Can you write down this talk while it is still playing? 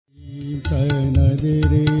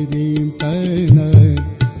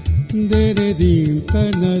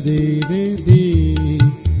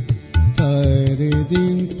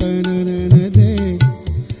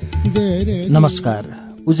नमस्कार।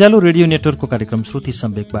 उज्यालो रेडियो नेटवर्कको कार्यक्रम श्रुति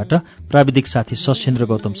सम्वेकबाट प्राविधिक साथी सशेन्द्र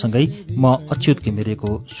गौतमसँगै म अच्युत घिमिरेको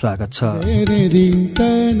स्वागत छ।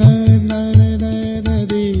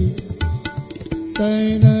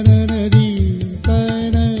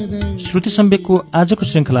 श्रुति सम्वेकको आजको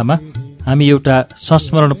श्रृङ्खलामा हामी एउटा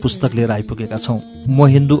संस्मरण पुस्तक लिएर आइपुगेका छौं।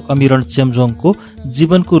 मोहिन्दु अमिरण चेम्जोङको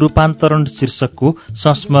जीवनको रूपान्तरण शीर्षकको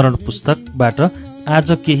संस्मरण पुस्तकबाट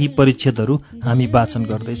आज केही परिच्छेदहरू हामी वाचन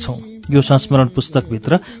गर्दैछौं। यो संस्मरण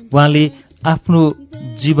पुस्तकभित्र उहाँले आफ्नो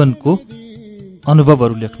जीवनको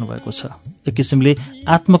अनुभवहरू लेख्नु भएको छ। एक किसिमले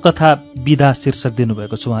आत्मकथा विधा शीर्षक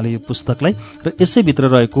दिनुभएको छ उहाँले यो पुस्तकलाई, र यसैभित्र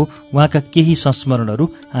रहेको उहाँका केही संस्मरणहरू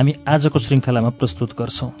हामी आजको श्रृङ्खलामा प्रस्तुत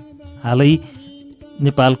गर्छौं। हालै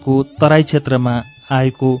नेपालको तराई क्षेत्रमा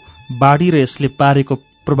आएको बाढी र यसले पारेको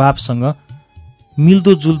प्रभावसँग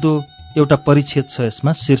मिल्दोजुल्दो एउटा परिच्छेद छ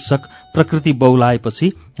यसमा। शीर्षक प्रकृति बौलाएपछि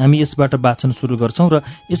हामी यसबाट वाचन सुरु गर्छौं र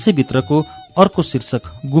यसैभित्रको अर्को शीर्षक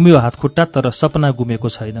गुम्यो हातखुट्टा तर सपना गुमेको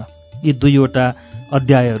छैन। यी दुईवटा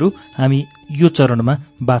अध्यायहरू हामी यो चरणमा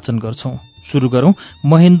वाचन गर्छौं। सुरु गरौं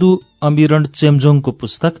मोहिन्दु अमिरण चेम्जोङको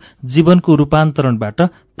पुस्तक जीवनको रूपान्तरणबाट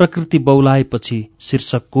प्रकृति बौलाएपछि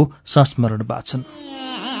शीर्षकको संस्मरण वाचन।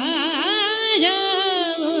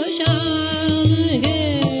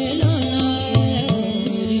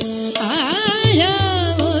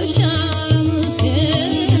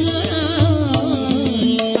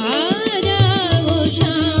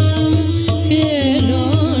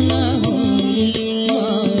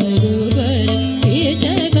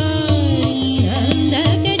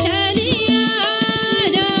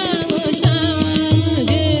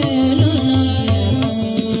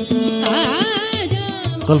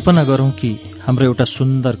 कल्पना गरौं कि हाम्रो एउटा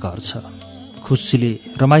सुन्दर घर छ, खुसीले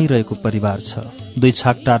रमाइरहेको परिवार छ, दुई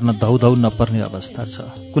छाक टार्न धौधौ नपर्ने अवस्था छ,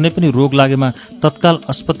 कुनै पनि रोग लागेमा तत्काल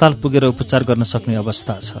अस्पताल पुगेर उपचार गर्न सक्ने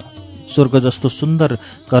अवस्था छ। स्वर्ग जस्तो सुन्दर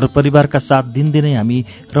घर परिवारका साथ दिनदिनै हामी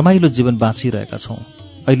रमाइलो जीवन बाँचिरहेका छौं।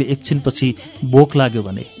 अहिले एकछिनपछि भोक लाग्यो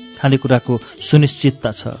भने खानेकुराको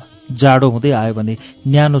सुनिश्चितता छ, जाडो हुँदै आयो भने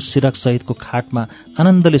न्यानो सिरक सहितको खाटमा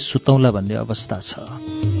आनन्दले सुतौँला भन्ने अवस्था छ।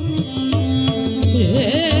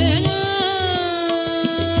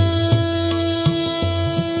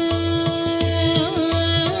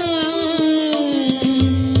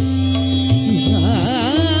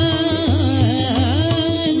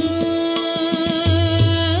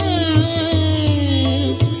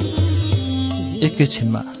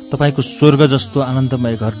 एकैछिनमा तपाईको स्वर्ग जस्तो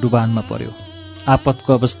आनन्दमय घर डुबानमा पर्यो।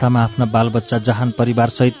 आपतको अवस्थामा आफ्ना बालबच्चा जहान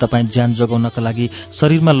परिवारसहित तपाईँ ज्यान जोगाउनका लागि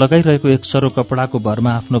शरीरमा लगाइरहेको एक सरो कपडाको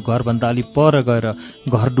भरमा आफ्नो घरभन्दा अलि पर गएर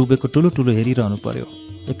घर डुबेको ठुलो ठुलो हेरिरहनु पर्यो।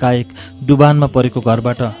 एकाएक डुबानमा परेको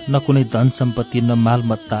घरबाट न कुनै धन सम्पत्ति, न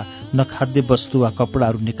मालमत्ता, न खाद्य वस्तु वा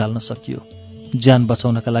कपडाहरू निकाल्न सकियो। ज्यान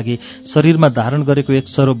बचाउनका लागि शरीरमा धारण गरेको एक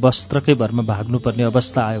सरो वस्त्रकै भरमा भाग्नुपर्ने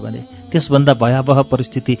अवस्था आयो भने त्यसभन्दा भयावह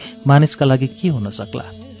परिस्थिति मानिसका लागि के हुन सक्ला।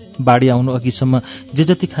 बाढी आउनु अघिसम्म जे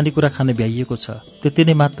जति खानेकुरा खाने भ्याइएको छ त्यति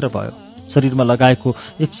नै मात्र भयो। शरीरमा लगाएको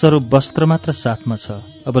एक सरो वस्त्र मात्र साथमा छ।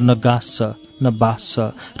 अब न गाँस छ, न बाँस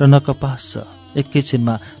छ र न कपास छ।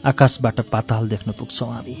 एकैछिनमा आकाशबाट पाताल देख्न पुग्छौं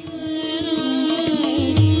हामी।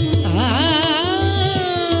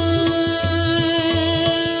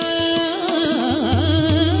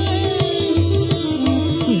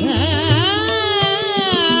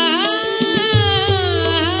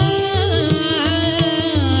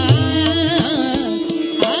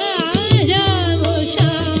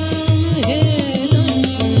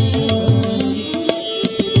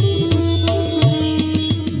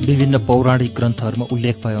 विभिन्न पौराणिक ग्रन्थहरूमा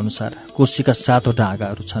उल्लेख भए अनुसार कोशीका 7वटा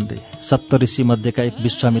आगाहरू छन् रे। सप्तऋषि मध्येका एक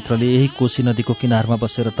विश्वामित्रले यही कोशी नदीको किनारमा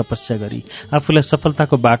बसेर तपस्या गरी आफूलाई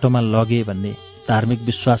सफलताको बाटोमा लगे भन्ने धार्मिक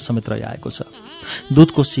विश्वास समेत रहिआएको छ।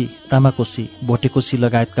 दुधकोशी, तामाकोशी, भोटेकोशी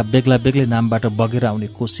लगायतका बेग्ला बेग्लै नामबाट बगेर आउने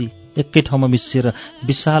कोशी एकै ठाउँमा मिसिएर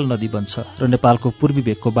विशाल नदी बन्छ र नेपालको पूर्वी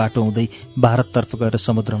भेगको बाटो हुँदै भारततर्फ गएर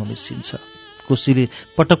समुद्रमा मिसिन्छ। कोशीले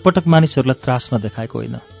पटक पटक मानिसहरूलाई त्रास नदेखाएको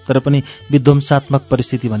होइन, तर पनि विध्वंसात्मक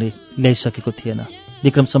परिस्थिति भने ल्याइसकेको थिएन।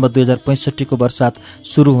 विक्रमसम्म 2065 को वर्षात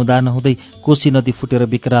सुरु हुँदा नहुँदै कोशी नदी फुटेर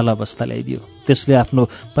विकराल अवस्था ल्याइदियो। त्यसले आफ्नो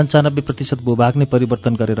 95% भूभाग नै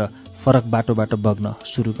परिवर्तन गरेर फरक बाटोबाट बग्न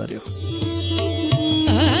सुरु गर्यो।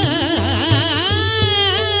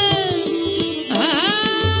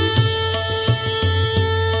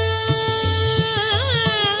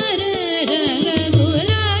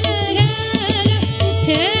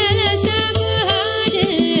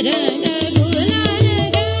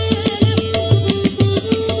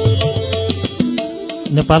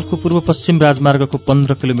 नेपालको पूर्व पश्चिम राजमार्गको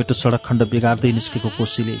 15 किलोमिटर सडक खण्ड बिगार्दै निस्केको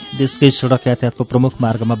कोशीले देशकै सडक यातायातको प्रमुख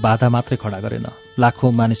मार्गमा बाधा मात्रै खडा गरेन,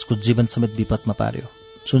 लाखौं मानिसको जीवन समेत विपदमा पार्यो।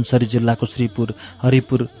 सुनसरी जिल्लाको श्रीपुर,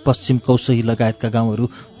 हरिपुर, पश्चिम कौशही लगायतका गाउँहरू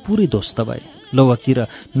पूरै ध्वस्त भए। लौवकी र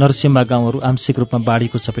नरसिम्हा गाउँहरू आंशिक रूपमा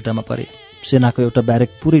बाढीको चपेटामा परे। सेनाको एउटा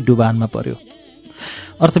ब्यारेक पूरै डुबानमा पर्यो।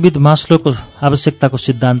 अर्थविद मास्लोको आवश्यकताको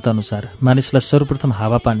सिद्धान्त अनुसार मानिसलाई सर्वप्रथम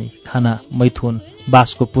हावापानी, खाना, मैथुन,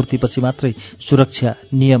 बासको पूर्तिपछि मात्रै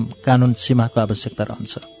सुरक्षा, नियम, कानून, सीमाको आवश्यकता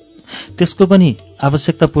रहन्छ। त्यसको पनि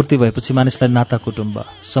आवश्यकता पूर्ति भएपछि मानिसलाई नाता कुटुम्ब,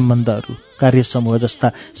 सम्बन्धहरू, कार्य समूह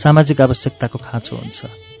जस्ता सामाजिक आवश्यकताको खाँचो हुन्छ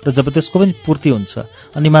र जब त्यसको पनि पूर्ति हुन्छ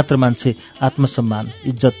अनि मात्र मान्छे आत्मसम्मान,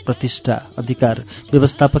 इज्जत, प्रतिष्ठा, अधिकार,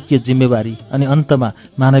 व्यवस्थापकीय जिम्मेवारी अनि अन्तमा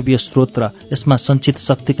मानवीय स्रोत र यसमा सञ्चित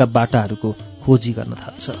शक्तिका बाटाहरूको खोजी गर्न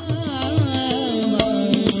थाल्छ।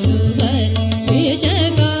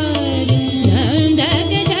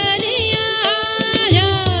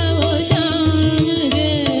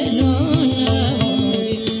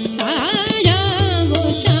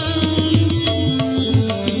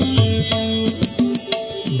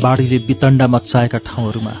 बाढीले वितण्डा मच्चाएका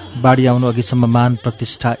ठाउँहरूमा बाढी आउनु अघिसम्म मान,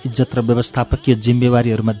 प्रतिष्ठा, इज्जत र व्यवस्थापकीय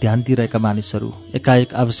जिम्मेवारीहरूमा ध्यान दिइरहेका मानिसहरू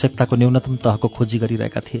एकाएक आवश्यकताको न्यूनतम तहको खोजी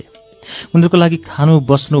गरिरहेका थिए। उनीहरूको लागि खानु,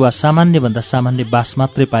 बस्नु वा सामान्यभन्दा सामान्य बास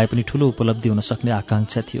मात्रै पाए पनि ठूलो उपलब्धि हुन सक्ने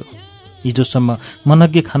आकांक्षा थियो। हिजोसम्म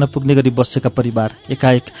मनग्गे खान पुग्ने गरी बसेका परिवार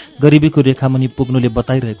एकाएक गरिबीको रेखामुनि पुग्नुले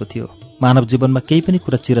बताइरहेको थियो मानव जीवनमा केही पनि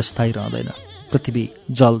कुरा चिरस्थायी रहँदैन। पृथ्वी,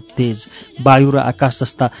 जल, तेज, वायु र आकाश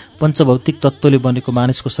जस्ता पञ्चभौतिक तत्त्वले बनेको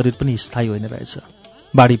मानिसको शरीर पनि स्थायी होइन रहेछ।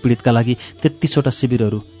 बाढी पीडितका लागि 33वटा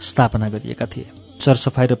शिविरहरू स्थापना गरिएका थिए।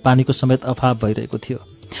 सरसफाई र पानीको समेत अभाव भइरहेको थियो।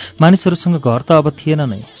 मानिसहरूसँग घर त अब थिएन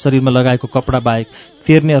नै, शरीरमा लगाएको कपडा बाहेक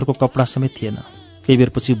फेर्नेहरूको कपडा समेत थिएन। केही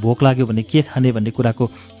बेरपछि भोक लाग्यो भने के खाने भन्ने कुराको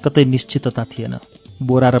कतै निश्चितता थिएन।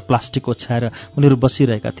 बोरा र प्लास्टिक ओछ्याएर उनीहरू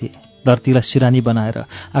बसिरहेका थिए। धरतीलाई सिरानी बनाएर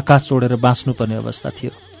आकाश ओढेर बाँच्नुपर्ने अवस्था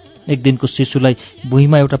थियो। एक दिनको शिशुलाई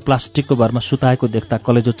भुइँमा एउटा प्लास्टिकको भरमा सुताएको देख्दा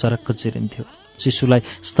कलेजो चरक्क चिरिन्थ्यो। शिशुलाई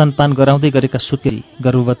स्तनपान गराउँदै गरेका सुत्केरी,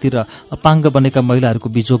 गर्भवती र अपाङ्ग बनेका महिलाहरूको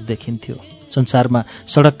बिजोग देखिन्थ्यो। संसारमा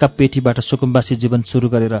सडकका पेटीबाट सुकुम्बासी जीवन सुरु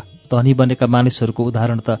गरेर धनी बनेका मानिसहरूको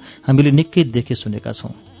उदाहरण त हामीले निकै देखे सुनेका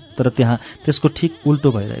छौं, तर त्यहाँ त्यसको ठिक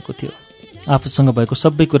उल्टो भइरहेको थियो। आफूसँग भएको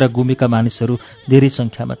सबै कुरा गुमेका मानिसहरू धेरै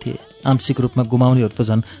संख्यामा थिए। आंशिक रूपमा गुमाउनेहरू त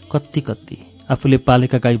झन् कत्ति कत्ति। आफूले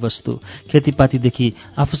पालेका गाईबस्तु, खेतीपातीदेखि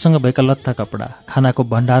आफूसँग भएका लत्ता कपडा, खानाको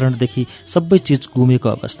भण्डारणदेखि सबै चिज गुमेको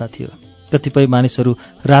अवस्था थियो। कतिपय मानिसहरू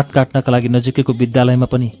रात काट्नका लागि नजिकैको विद्यालयमा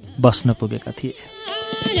पनि बस्न पुगेका थिए।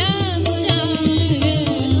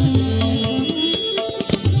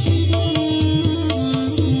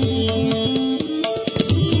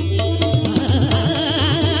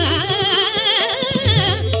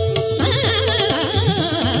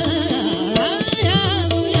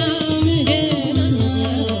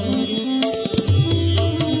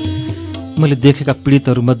 मैले देखेका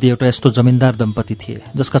पीडितहरूमध्ये एउटा यस्तो जमिनदार दम्पति थिए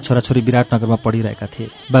जसका छोराछोरी विराटनगरमा पढिरहेका थिए।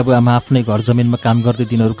 बाबुआमा आफ्नै घर जमिनमा काम गर्दै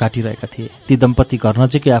दिनहरू काटिरहेका थिए। ती दम्पति घर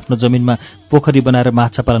नजिकै आफ्नो जमिनमा पोखरी बनाएर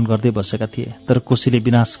माछा पालन गर्दै बसेका थिए। तर कोशीले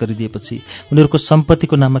विनाश गरिदिएपछि उनीहरूको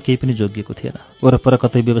सम्पत्तिको नाममा केही पनि जोगिएको थिएन। वरपर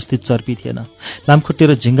कतै व्यवस्थित चर्पी थिएन। लामखुट्टे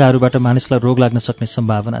र झिङ्गाहरूबाट मानिसलाई रोग लाग्न सक्ने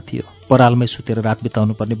सम्भावना थियो। परालमै सुतेर रात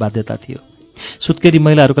बिताउनु पर्ने बाध्यता थियो। सुत्केरी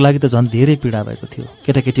महिलाहरूको लागि त झन् धेरै पीडा भएको थियो।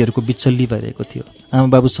 केटाकेटीहरूको बिचल्ली भइरहेको थियो।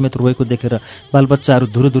 आमा बाबु समेत रोएको देखेर बालबच्चाहरू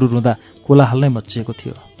धुरुधुरु रुँदा कोलाहल नै मच्चिएको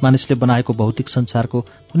थियो। मानिसले बनाएको भौतिक संसारको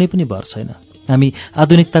कुनै पनि भर छैन। हामी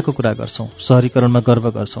आधुनिकताको कुरा गर्छौं, शहरीकरणमा गर्व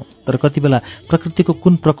गर्छौं, तर कति बेला प्रकृतिको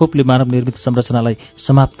कुन प्रकोपले मानव निर्मित संरचनालाई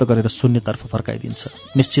समाप्त गरेर शून्यतर्फ फर्काइदिन्छ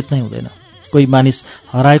निश्चित नै हुँदैन। कोही मानिस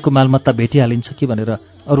हराएको मालमत्ता भेटिहालिन्छ कि भनेर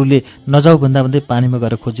अरूले नजाऊ भन्दा भन्दै पानीमा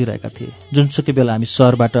गएर खोजिरहेका थिए। जुनसुकै बेला हामी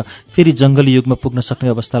शहरबाट फेरि जंगली युगमा पुग्न सक्ने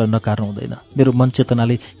अवस्थालाई नकार्नु हुँदैन। मेरो मन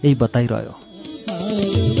चेतनाले यही बताइरह्यो।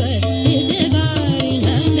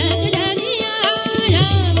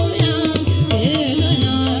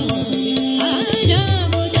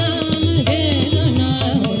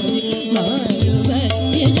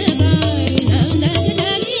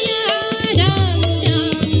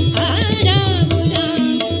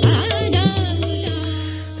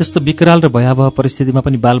 त्यस्तो विकराल र भयावह परिस्थितिमा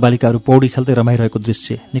पनि बालबालिकाहरू पौडी खेल्दै रमाइरहेको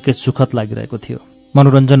दृश्य निकै सुखद लागिरहेको थियो।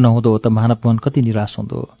 मनोरञ्जन नहुँदो हो त मानव मन कति निराश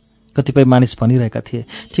हुँदो हो। कतिपय मानिस भनिरहेका थिए,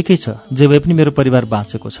 ठिकै छ, जे भए पनि मेरो परिवार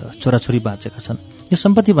बाँचेको छ, छोराछोरी बाँचेका छन्, यो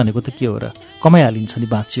सम्पत्ति भनेको त के हो र, कमाइहालिन्छ नि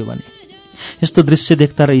बाँचियो भने। यस्तो दृश्य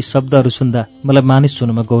देख्दा र यी शब्दहरू सुन्दा मलाई मानिस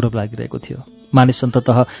हुनुमा गौरव लागिरहेको थियो। मानिस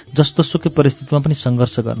अन्ततः जस्तो सुकै परिस्थितिमा पनि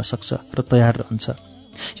सङ्घर्ष गर्न सक्छ र तयार रहन्छ।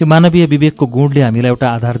 यो मानवीय विवेकको गुणले हामीलाई एउटा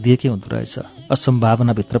आधार दिएकै हुँदो रहेछ।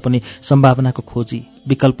 असम्भावनाभित्र पनि सम्भावनाको खोजी,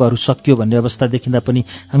 विकल्पहरू सकियो भन्ने अवस्था देखिँदा पनि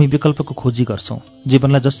हामी विकल्पको खोजी गर्छौं।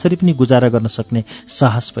 जीवनलाई जसरी पनि गुजारा गर्न सक्ने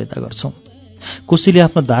साहस पैदा गर्छौं। कोसीले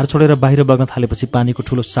आफ्नो धार छोडेर बाहिर बग्न थालेपछि पानीको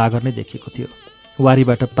ठूलो सागर नै देखिएको थियो।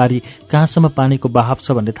 वारीबाट पारी कहाँसम्म पानीको बहाव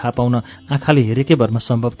छ भन्ने थाहा पाउन आँखाले हेरेकै भरमा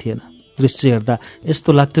सम्भव थिएन। दृश्य हेर्दा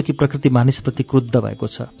यस्तो लाग्थ्यो कि प्रकृति मानिसप्रति क्रुद्ध भएको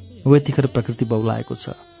छ। हो यतिखेर प्रकृति बौलाएको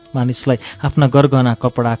छ। मानिसलाई आफ्ना गरगहना,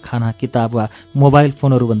 कपडा, खाना, किताब वा मोबाइल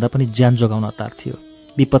फोनहरूभन्दा पनि ज्यान जोगाउन हतार थियो।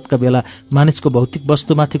 विपदका बेला मानिसको भौतिक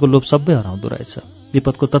वस्तुमाथिको लोभ सबै हराउँदो रहेछ।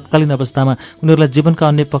 विपदको तत्कालीन अवस्थामा उनीहरूलाई जीवनका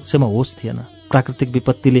अन्य पक्षमा होस थिएन। प्राकृतिक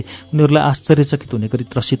विपत्तिले उनीहरूलाई आश्चर्यचकित हुने गरी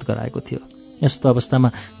त्रसित गराएको थियो। यस्तो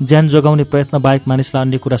अवस्थामा ज्यान जोगाउने प्रयत्न बाहेक मानिसलाई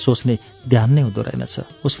अन्य कुरा सोच्ने ध्यान नै हुँदो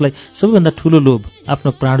रहेनछ। उसलाई सबैभन्दा ठूलो लोभ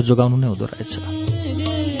आफ्नो प्राण जोगाउनु नै हुँदो रहेछ।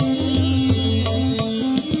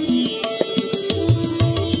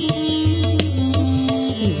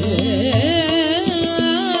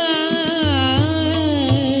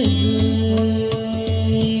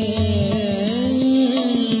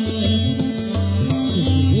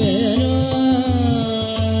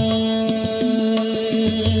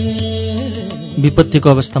 विपत्तिको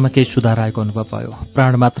अवस्थामा केही सुधार आएको अनुभव भयो।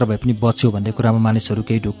 प्राण मात्र भए पनि बच्यो भन्ने कुरामा मानिसहरू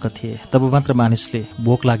केही ढुक्क थिए। तब मात्र मानिसले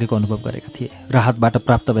भोक लागेको अनुभव गरेका थिए। राहतबाट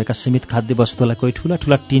प्राप्त भएका सीमित खाद्य वस्तुलाई कोही ठूला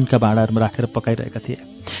ठूला टिनका भाँडाहरूमा राखेर पकाइरहेका थिए।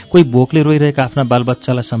 कोही भोकले रोइरहेका आफ्ना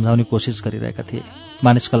बालबच्चालाई सम्झाउने कोसिस गरिरहेका थिए।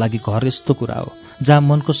 मानिसका लागि घर यस्तो कुरा हो जहाँ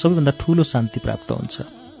मनको सबैभन्दा ठूलो शान्ति प्राप्त हुन्छ।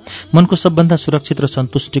 मनको सबभन्दा सुरक्षित र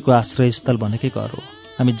सन्तुष्टिको आश्रयस्थल भनेकै घर हो।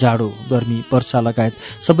 हामी जाडो, गर्मी, वर्षा लगायत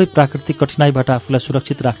सबै प्राकृतिक कठिनाइबाट आफूलाई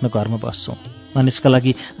सुरक्षित राख्न घरमा बस्छौं। मानिसका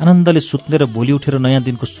लागि आनन्दले सुत्ने र भोलि उठेर नयाँ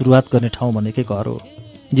दिनको सुरुवात गर्ने ठाउँ भनेकै घर हो।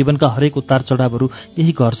 जीवनका हरेक उतार चढावहरू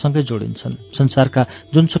यही घरसँगै जोडिन्छन्। संसारका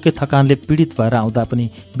जुनसुकै थकानले पीडित भएर आउँदा पनि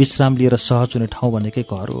विश्राम लिएर सहज हुने ठाउँ भनेकै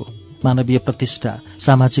घर हो। मानवीय प्रतिष्ठा,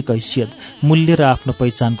 सामाजिक हैसियत, मूल्य र आफ्नो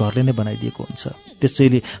पहिचान घरले नै बनाइदिएको हुन्छ।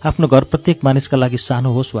 त्यसैले आफ्नो घर प्रत्येक मानिसका लागि सानो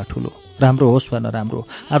होस् वा ठूलो, राम्रो होस् वा नराम्रो,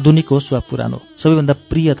 आधुनिक होस् वा पुरानो, सबैभन्दा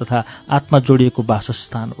प्रिय तथा आत्मा जोडिएको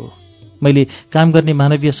वासस्थान हो। मैले काम गर्ने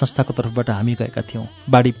मानवीय संस्थाको तर्फबाट हामी गएका थियौं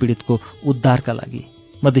बाढी पीडितको उद्धारका लागि।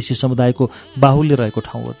 मधेसी समुदायको बाहुल्य रहेको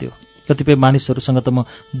ठाउँ हो त्यो। कतिपय मानिसहरूसँग त म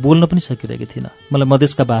बोल्न पनि सकिरहेकी थिइनँ। मलाई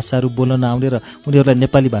मधेसका भाषाहरू बोल्न नआउने र उनीहरूलाई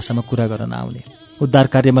नेपाली भाषामा कुरा गर्न नआउने। उद्धार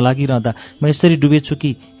कार्यमा लागिरहँदा म यसरी डुबेछु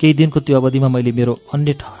कि केही दिनको त्यो अवधिमा मैले मेरो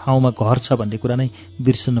अन्य ठाउँमा घर छ भन्ने कुरा नै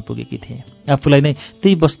बिर्सन पुगेकी थिएँ। आफूलाई नै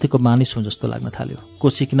त्यही बस्तीको मानिस हुँ जस्तो लाग्न थाल्यो।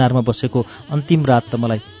 कोशी किनारमा बसेको अन्तिम रात त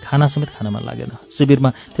मलाई खाना समेत खान मन लागेन। शिविरमा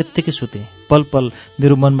त्यत्तिकै सुतेँ। पल पल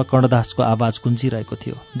मेरो मनमा कर्णदासको आवाज गुन्जिरहेको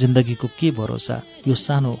थियो, जिन्दगीको के भरोसा, यो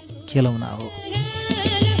सानो खेलौना हो।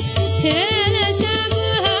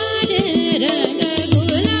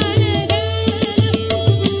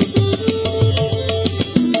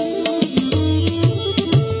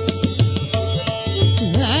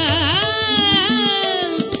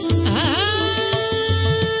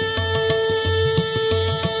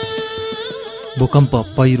 भूकम्प,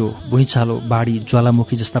 पहिरो, भुइँचालो, बाढी,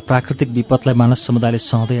 ज्वालामुखी जस्ता प्राकृतिक विपदलाई मानव समुदायले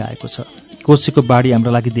सहँदै आएको छ। कोशीको बाढी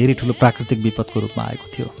हाम्रो लागि धेरै ठूलो प्राकृतिक विपदको रूपमा आएको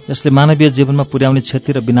थियो। यसले मानवीय जीवनमा पुर्याउने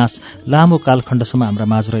क्षति र विनाश लामो कालखण्डसम्म हाम्रा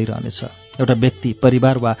माझ रहिरहनेछ। एउटा व्यक्ति,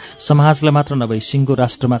 परिवार वा समाजलाई मात्र नभई सिङ्गो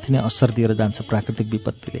राष्ट्रमाथि नै असर दिएर जान्छ प्राकृतिक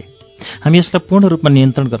विपत्तिले। हामी यसलाई पूर्ण रूपमा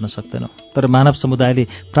नियन्त्रण गर्न सक्दैनौँ, तर मानव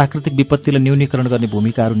समुदायले प्राकृतिक विपत्तिलाई न्यूनीकरण गर्ने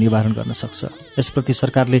भूमिकाहरू निर्वाहन गर्न सक्छ। यसप्रति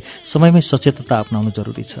सरकारले समयमै सचेतता अपनाउनु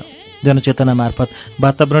जरुरी छ। जनचेतना मार्फत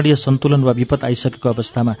वातावरणीय सन्तुलन वा विपद आइसकेको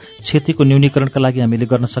अवस्थामा क्षतिको न्यूनीकरणका लागि हामीले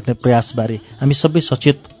गर्न सक्ने प्रयासबारे हामी सबै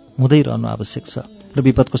सचेत हुँदै रहनु आवश्यक छ। र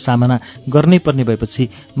विपदको सामना गर्नै पर्ने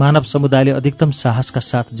भएपछि मानव समुदायले अधिकतम साहसका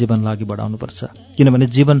साथ जीवनलाई अघि बढाउनुपर्छ, किनभने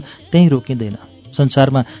जीवन त्यहीँ रोकिँदैन।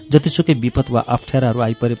 संसारमा जतिसुकै विपद वा अप्ठ्याराहरू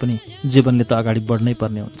आइपरे पनि जीवनले त अगाडि बढ्नै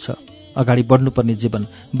पर्ने हुन्छ। अगाडि बढ्नुपर्ने जीवन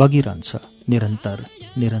बगिरहन्छ, निरन्तर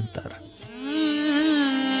निरन्तर।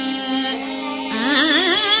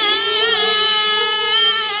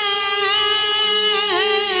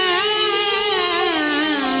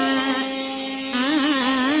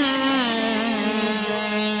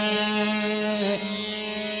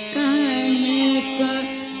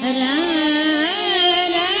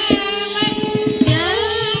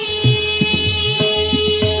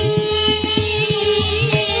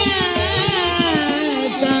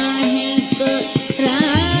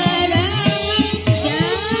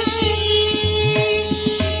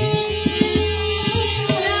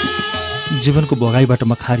 जीवनको भोगाईबाट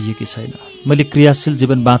म खारिएकी छैन। मैले क्रियाशील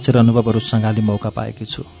जीवन बाँचेर अनुभवहरू सँगाल्ने मौका पाएकी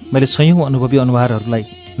छु। मैले सयौं अनुभवी अनुहारहरूलाई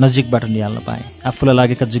नजिकबाट निहाल्न पाएँ। आफूलाई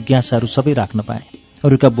लागेका जिज्ञासाहरू सबै राख्न पाएँ।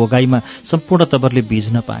 अरूका भोगाईमा सम्पूर्ण तवरले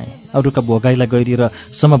भिज्न पाएँ। अरूका भोगाईलाई गहिरिएर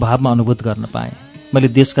समभावमा अनुभूत गर्न पाएँ। मैले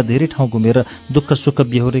देशका धेरै ठाउँ घुमेर दुःख सुख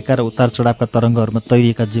बेहोरेका र उतार चढावका तरङ्गहरूमा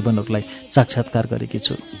तैरिएका जीवनहरूलाई साक्षात्कार गरेकी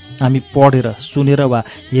छु। हामी पढेर सुनेर वा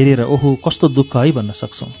हेरेर ओहो कस्तो दुःख है भन्न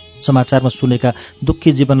सक्छौँ। समाचारमा सुनेका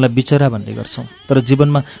दुःखी जीवनलाई बिचरा भन्ने गर्छौँ, तर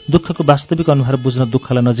जीवनमा दुःखको वास्तविक अनुहार बुझ्न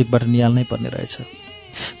दुःखलाई नजिकबाट निहाल्नै पर्ने रहेछ।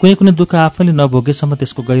 कुनै कुनै दुःख आफैले नभोगेसम्म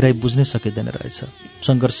त्यसको गहिराई बुझ्नै सकिँदैन रहेछ।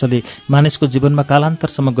 सङ्घर्षले मानिसको जीवनमा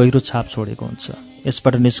कालान्तरसम्म गहिरो छाप छोडेको हुन्छ।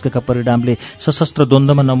 यसबाट निस्केका परिणामले सशस्त्र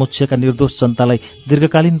द्वन्द्वमा नमुछिएका निर्दोष जनतालाई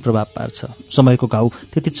दीर्घकालीन प्रभाव पार्छ। समयको घाउ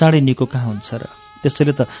त्यति चाँडै निको कहाँ हुन्छ र?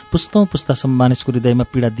 त्यसैले त पुस्तौँ पुस्तासम्म मानिसको हृदयमा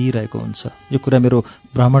पीडा दिइरहेको हुन्छ। यो कुरा मेरो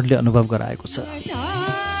भ्रमणले अनुभव गराएको छ।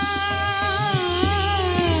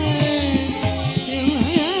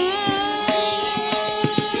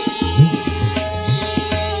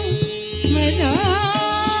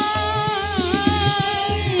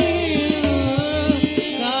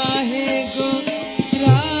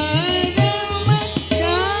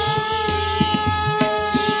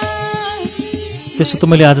 त्यसो त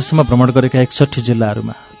मैले आजसम्म भ्रमण गरेका 61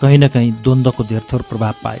 जिल्लाहरूमा कहीँ न कहीँ द्वन्द्वको धेरथोर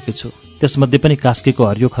प्रभाव पाएकी छु। त्यसमध्ये पनि कास्कीको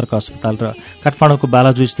हरियो खर्क अस्पताल र काठमाडौँको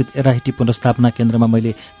बालाजुस्थित एराहिटी पुनर्स्थापना केन्द्रमा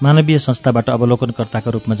मैले मानवीय संस्थाबाट अवलोकनकर्ताका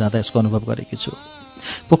रूपमा जाँदा यसको अनुभव गरेकी छु।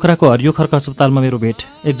 पोखराको हरियो खर्क अस्पतालमा मेरो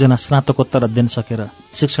भेट एकजना स्नातकोत्तर अध्ययन सकेर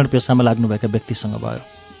शिक्षण पेसामा लाग्नुभएका व्यक्तिसँग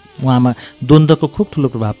भयो। उहाँमा द्वन्द्वको खुब ठूलो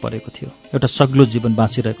प्रभाव परेको थियो। एउटा सग्लो जीवन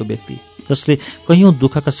बाँचिरहेको व्यक्ति जसले कैयौँ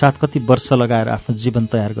दुःखका साथ कति वर्ष लगाएर आफ्नो जीवन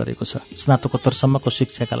तयार गरेको छ स्नातकोत्तरसम्मको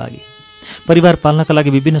शिक्षाका लागि। परिवार पाल्नका लागि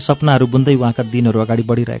विभिन्न सपनाहरू बुन्दै उहाँका दिनहरू अगाडि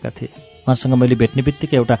बढिरहेका थिए। उहाँसँग मैले भेट्ने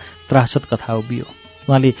बित्तिकै एउटा त्रासद कथा उभियो।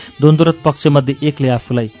 उहाँले द्वन्द्वरत पक्षमध्ये एकले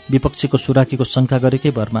आफूलाई विपक्षीको सुराकीको शङ्का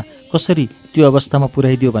गरेकै भरमा कसरी त्यो अवस्थामा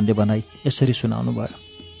पुर्याइदियो भन्ने भनाइ यसरी सुनाउनु भयो।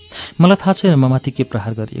 मलाई थाहा छैन ममाथि के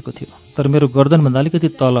प्रहार गरिएको थियो, तर मेरो गर्दनभन्दा अलिकति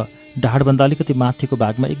तल ढाडभन्दा अलिकति माथिको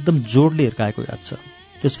भागमा एकदम जोडले हिर्काएको याद छ।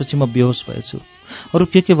 त्यसपछि म बेहोस भएछु। अरू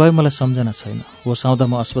के भयो मलाई सम्झना छैन। होस आउँदा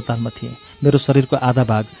म अस्पतालमा थिएँ। मेरो शरीरको आधा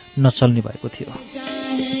भाग नचल्ने भएको थियो।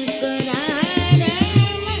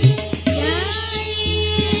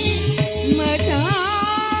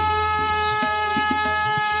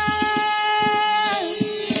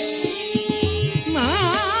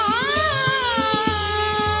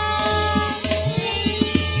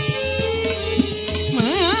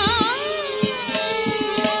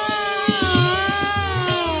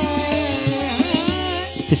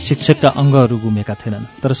 शिक्षकका अङ्गहरू गुमेका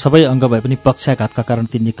थिएनन्, तर सबै अङ्ग भए पनि पक्षाघातका कारण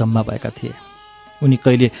ती निकम्मा भएका थिए। उनी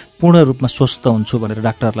कहिले पूर्ण रूपमा स्वस्थ हुन्छु भनेर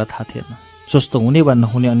डाक्टरलाई थाहा थिएन। स्वस्थ हुने वा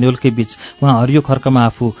नहुने अन्यलकै बीच उहाँ हरियो खर्कमा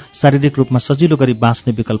आफू शारीरिक रूपमा सजिलो गरी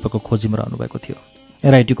बाँच्ने विकल्पको खोजीमा रहनुभएको थियो।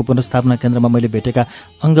 एराइटीको पुनर्स्थापना केन्द्रमा मैले भेटेका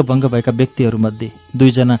अङ्गभङ्ग भएका व्यक्तिहरूमध्ये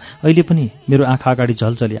 2 जना अहिले पनि मेरो आँखा अगाडि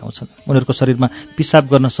झलझली आउँछन्। उनीहरूको शरीरमा पिसाब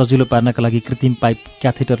गर्न सजिलो पार्नका लागि कृत्रिम पाइप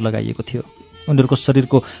क्याथेटर लगाइएको थियो। उनीहरूको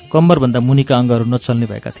शरीरको कम्मरभन्दा मुनिका अङ्गहरू नचल्ने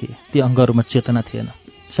भएका थिए। ती अङ्गहरूमा चेतना थिएन।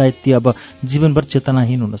 सायद ती अब जीवनभर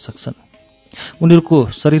चेतनाहीन हुन सक्छन्। उनीहरूको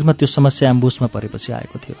शरीरमा त्यो समस्या एम्बुसमा परेपछि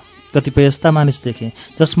आएको थियो। कतिपय यस्ता मानिस देखे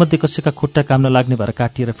जसमध्ये कसैका खुट्टा काम नलाग्ने भएर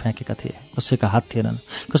काटिएर फ्याँकेका थिए, कसैका हात थिएनन्,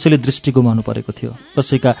 कसैले दृष्टि गुमाउनु परेको थियो,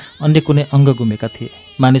 कसैका अन्य कुनै अङ्ग गुमेका थिए।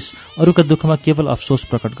 मानिस अरूका दुःखमा केवल अफसोस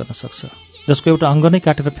प्रकट गर्न सक्छ। जसको एउटा अङ्ग नै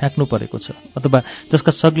काटेर फ्याँक्नु परेको छ, अथवा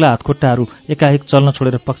जसका सग्ला हातखुट्टाहरू एकाएक चल्न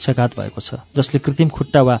छोडेर पक्षाघात भएको छ, जसले कृत्रिम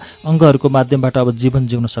खुट्टा वा अङ्गहरूको माध्यमबाट अब जीवन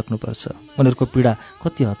जिउन सक्नुपर्छ, उनीहरूको पीडा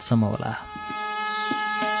कति हदसम्म होला।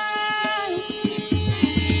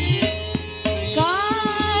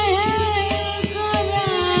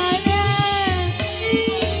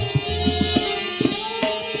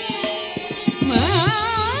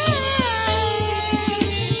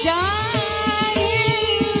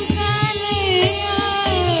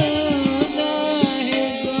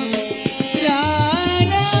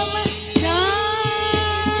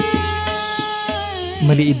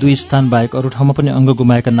 मैले यी 2 स्थान बाहेक अरू ठाउँमा पनि अङ्ग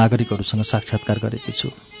गुमाएका नागरिकहरूसँग साक्षात्कार गरेकी छु।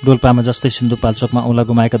 डोल्पामा जस्तै सिन्धुपाल्चोकमा औँला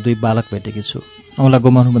गुमाएका 2 बालक भेटेकी छु। औँला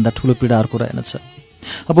गुमाउनुभन्दा ठूलो पीडा अर्को रहेनछ।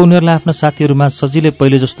 अब उनीहरूलाई आफ्ना साथीहरूमा सजिलै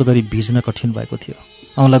पहिले जस्तो गरी भिज्न कठिन भएको थियो।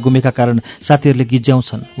 औँला गुमेका कारण साथीहरूले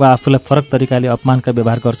गिज्याउँछन् वा आफूलाई फरक तरिकाले अपमानका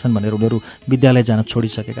व्यवहार गर्छन् भनेर उनीहरू विद्यालय जान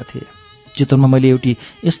छोडिसकेका थिए। चितवनमा मैले एउटी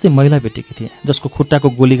यस्तै महिला भेटेकी थिएँ जसको खुट्टाको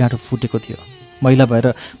गोलीगाँठो फुटेको थियो। महिला भएर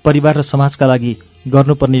परिवार र समाजका लागि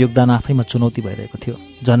गर्नुपर्ने योगदान आफैमा चुनौती भइरहेको थियो।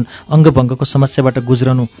 झन् अङ्गभङ्गको समस्याबाट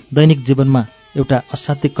गुज्रनु दैनिक जीवनमा एउटा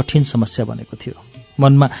असाध्यै कठिन समस्या बनेको थियो।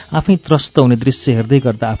 मनमा आफै त्रस्त हुने दृश्य हेर्दै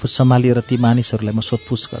गर्दा आफू सम्हालिएर ती मानिसहरूलाई म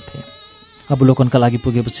सोधपुछ गर्थेँ। अवलोकनका लागि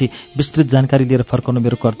पुगेपछि विस्तृत जानकारी लिएर फर्काउनु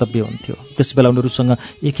मेरो कर्तव्य हुन्थ्यो। त्यसबेला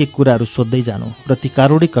उनीहरूसँग एक कुराहरू सोध्दै जानु र ती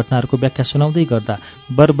कारुणिक घटनाहरूको व्याख्या सुनाउँदै गर्दा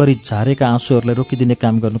बरबरी झारेका आँसुहरूलाई रोकिदिने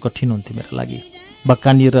काम गर्नु कठिन हुन्थ्यो मेरो लागि।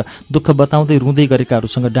 बक्कानिएर दुःख बताउँदै रुँदै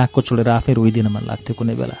गरेकाहरूसँग डाकको छोडेर आफै रोइदिन मन लाग्थ्यो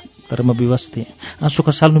कुनै बेला। तर म विवश थिएँ। आँसु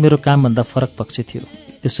खसाल्नु मेरो कामभन्दा फरक पक्ष थियो।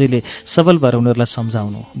 त्यसैले सबल भएर उनीहरूलाई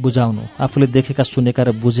सम्झाउनु, बुझाउनु, आफूले देखेका, सुनेका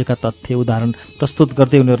र बुझेका तथ्य उदाहरण प्रस्तुत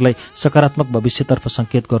गर्दै उनीहरूलाई सकारात्मक भविष्यतर्फ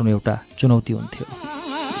सङ्केत गर्नु एउटा चुनौती हुन्थ्यो।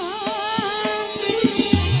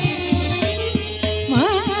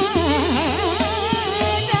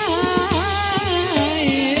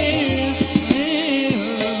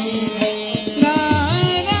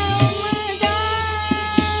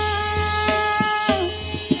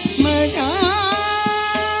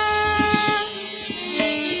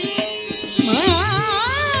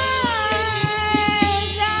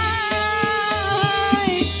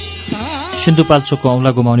 सिन्धुपाल्चोकको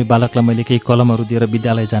औँला गुमाउने बालकलाई मैले केही कलमहरू दिएर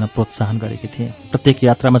विद्यालय जान प्रोत्साहन गरेकी थिएँ। प्रत्येक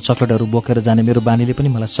यात्रामा चक्लेटहरू बोकेर जाने मेरो बानीले पनि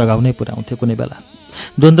मलाई सघाउनै पुर्याउँथ्यो। कुनै बेला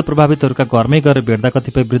द्वन्द्व प्रभावितहरूका घरमै गएर भेट्दा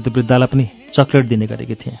कतिपय वृद्धलाई पनि चक्लेट दिने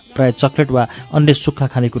गरेकी थिएँ। प्राय चक्लेट वा अन्य सुक्खा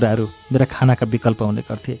खानेकुराहरू मेरा खानाका विकल्प हुने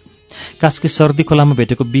गर्थे। कास्की सर्दी खोलामा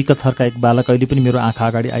भेटेको बिक थरका एक बालक अहिले पनि मेरो आँखा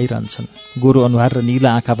अगाडि आइरहन्छन्। गोरो अनुहार र नीला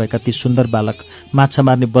आँखा भएका ती सुन्दर बालक माछा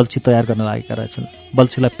मार्ने बल्छी तयार गर्न लागेका रहेछन्।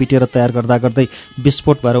 बल्छीलाई पिटेर तयार गर्दा गर्दै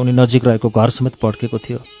विस्फोट भएर उनी नजिक रहेको घर समेत पड्केको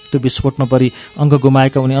थियो। त्यो विस्फोटमा परि अङ्ग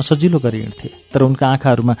गुमाएका उनी असजिलो गरी हिँड्थे, तर उनका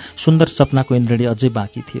आँखाहरूमा सुन्दर सपनाको इन्द्रणी अझै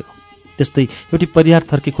बाँकी थियो। त्यस्तै एउटी परिहार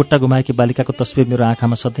थर्की खुट्टा गुमाएकी बालिकाको तस्बिर मेरो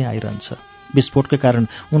आँखामा सधैँ आइरहन्छ। विस्फोटकै कारण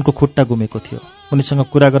उनको खुट्टा गुमेको थियो। उनीसँग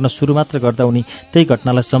कुरा गर्न सुरु मात्र गर्दा उनी त्यही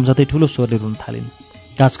घटनालाई सम्झँदै ठूलो स्वरले रुन थालिन्।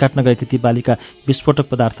 गाँस काट्न गएकी ती बालिका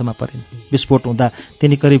विस्फोटक पदार्थमा परिन्। विस्फोट हुँदा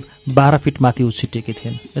तिनी करिब 12 फिट माथि उछिटेकी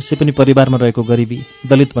थिइन्। यसै पनि परिवारमा रहेको गरिबी,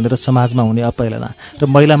 दलित भनेर समाजमा हुने अपहेलना र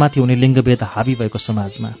महिलामाथि हुने लिङ्गभेद हावी भएको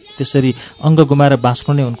समाजमा त्यसरी अङ्ग गुमाएर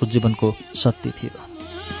बाँच्नु नै उनको जीवनको सत्य थियो।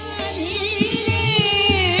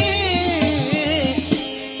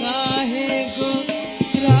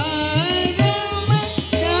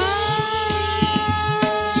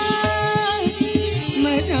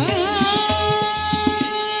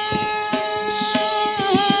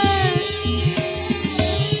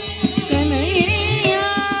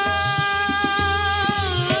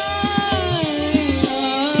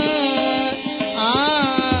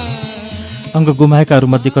 अङ्ग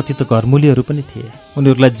गुमाएकाहरूमध्ये कति त घरमूलीहरू पनि थिए।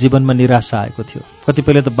 उनीहरूलाई जीवनमा निराशा आएको थियो।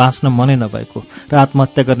 कतिपयले त बाँच्न मनै नभएको र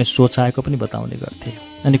आत्महत्या गर्ने सोच आएको पनि बताउने गर्थे।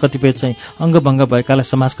 अनि कतिपय चाहिँ अङ्गभङ्ग भएकालाई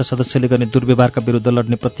समाजका सदस्यले गर्ने दुर्व्यवहारका विरुद्ध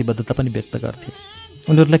लड्ने प्रतिबद्धता पनि व्यक्त गर्थे।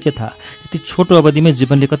 उनीहरूलाई के थाहा, यति छोटो अवधिमै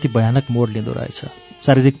जीवनले कति भयानक मोड लिँदो रहेछ।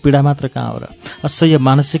 शारीरिक पीडा मात्र कहाँ हो र, असह्य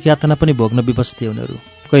मानसिक यातना पनि भोग्न विवश थिए उनीहरू।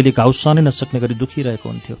 कहिले घाउ सहनै नसक्ने गरी दुखिरहेको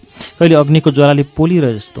हुन्थ्यो, कहिले अग्निको ज्वालाले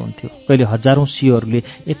पोलिरहे जस्तो हुन्थ्यो, कहिले हजारौं सियोहरूले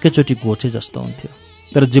एकैचोटि घोचे जस्तो हुन्थ्यो।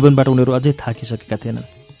 तर जीवनबाट उनीहरू अझै थाकिसकेका थिएनन्।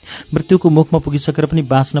 मृत्युको मुखमा पुगिसकेर पनि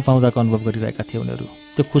बाँच्न पाउँदाको अनुभव गरिरहेका थिए उनीहरू।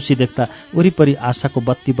 त्यो खुसी देख्दा वरिपरि आशाको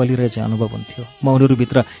बत्ती बलिरहे चाहिँ अनुभव हुन्थ्यो। म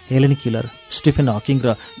उनीहरूभित्र हेलेन किलर, स्टिफेन हकिङ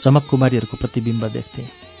र झमक कुमारीहरूको प्रतिबिम्ब देख्थेँ।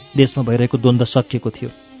 देशमा भइरहेको द्वन्द्व सकिएको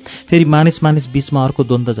थियो। फेरि मानिस बीचमा अर्को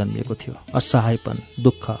द्वन्द्व जन्मिएको थियो। असहायपन,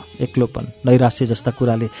 दुःख, एक्लोपन, नैराश्य जस्ता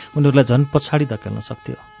कुराले उनीहरूलाई झन् पछाडि धकेल्न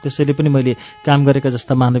सक्थ्यो। त्यसैले पनि मैले काम गरेका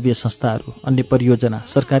जस्ता मानवीय संस्थाहरू, अन्य परियोजना,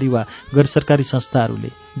 सरकारी वा गैर सरकारी संस्थाहरूले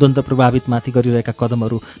द्वन्द्व प्रभावितमाथि गरिरहेका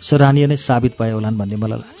कदमहरू सराहनीय नै साबित भए होलान् भन्ने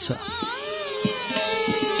मलाई लाग्छ।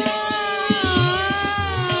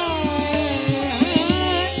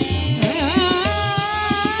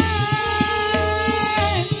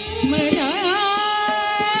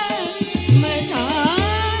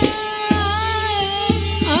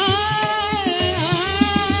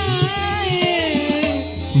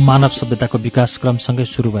 मानव सभ्यताको विकासक्रमसँगै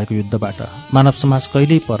सुरु भएको युद्धबाट मानव समाज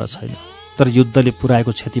कहिल्यै पर छैन। तर युद्धले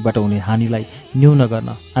पुर्याएको क्षतिबाट हुने हानिलाई न्यून गर्न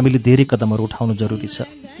हामीले धेरै कदमहरू उठाउनु जरुरी छ।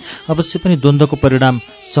 अवश्य पनि द्वन्द्वको परिणाम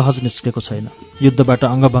सहज निस्केको छैन। युद्धबाट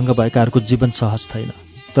अङ्गभङ्ग भएकाहरूको जीवन सहज छैन,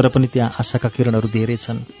 तर पनि त्यहाँ आशाका किरणहरू धेरै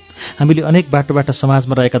छन्। हामीले अनेक बाटोबाट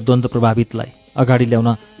समाजमा रहेका द्वन्द्व प्रभावितलाई अगाडि ल्याउन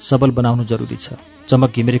सबल बनाउनु जरुरी छ। चमक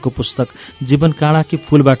घिमिरेको पुस्तक जीवन काँडा कि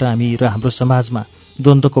फूलबाट हामी र हाम्रो समाजमा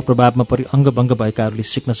द्वन्द्वको प्रभावमा परि अङ्गभङ्ग भएकाहरूले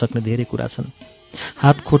सिक्न सक्ने धेरै कुरा छन्।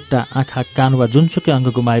 हात, खुट्टा, आँखा, कान वा जुनसुकै अङ्ग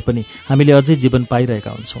गुमाए पनि हामीले अझै जीवन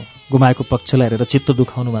पाइरहेका हुन्छौँ। गुमाएको पक्षलाई हेरेर चित्त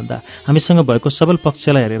दुखाउनुभन्दा हामीसँग भएको सबल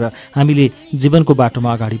पक्षलाई हेरेर हामीले जीवनको बाटोमा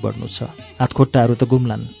अगाडि बढ्नु छ। हातखुट्टाहरू त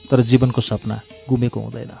गुम्लान्, तर जीवनको सपना गुमेको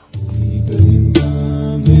हुँदैन।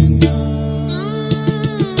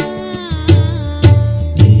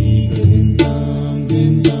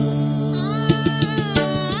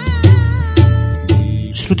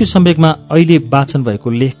 श्रुति सम्वेगमा अहिले वाचन भएको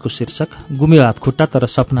लेखको शीर्षक गुम्यो हातखुट्टा तर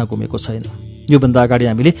सपना गुमेको छैन। योभन्दा अगाडि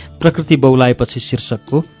हामीले प्रकृति बौलाएपछि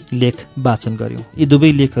शीर्षकको लेख वाचन गर्यौं। यी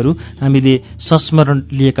दुवै लेखहरू हामीले संस्मरण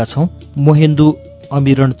लिएका छौं मोहेन्दु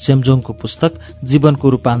अमिरण चेम्जोङको पुस्तक जीवनको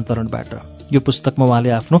रूपान्तरणबाट। यो पुस्तकमा उहाँले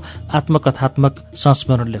आफ्नो आत्मकथात्मक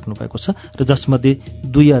संस्मरण लेख्नु भएको छ र जसमध्ये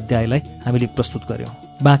 2 अध्यायलाई हामीले प्रस्तुत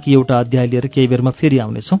गर्यौं। बाँकी एउटा अध्याय लिएर केही बेरमा फेरि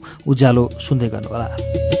आउनेछौँ। उज्यालो सुन्दै गर्नुहोला।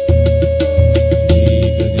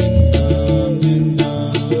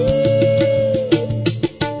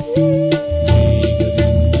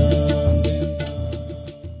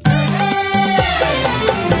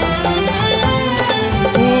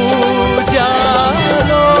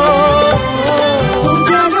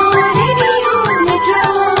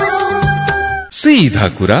 सीधा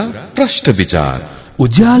कुरा प्रश्न विचार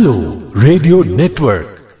उज्यालो रेडियो नेटवर्क।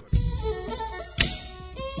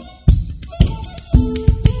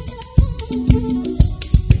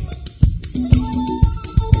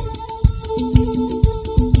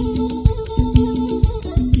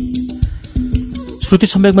 श्रुति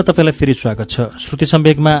सम्वेगमा तपाईलाई फेरि स्वागत छ। श्रुति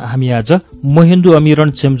सम्वेगमा हामी आज मोहिन्दु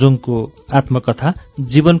अमिरण चेम्जोङको आत्मकथा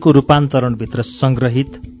जीवनको रूपान्तरणभित्र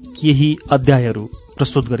संग्रहित केही अध्यायहरू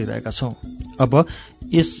प्रस्तुत गरिरहेका छौं। अब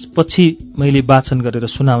यसपछि मैले वाचन गरेर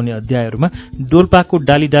सुनाउने अध्यायहरूमा डोल्पाको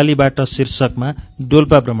डाली डालीबाट शीर्षकमा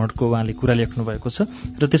डोल्पा भ्रमणको उहाँले कुरा लेख्नु भएको छ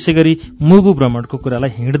र त्यसैगरी मुगु भ्रमणको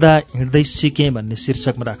कुरालाई हिँड्दा हिँड्दै सिकेँ भन्ने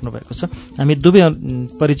शीर्षकमा राख्नु भएको छ। हामी दुवै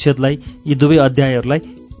परिच्छेदलाई यी दुवै अध्यायहरूलाई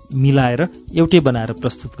मिलाएर एउटै बनाएर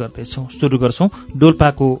प्रस्तुत गर्दैछौं। सुरु गर्छौं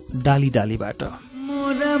डोल्पाको डाली डालीबाट।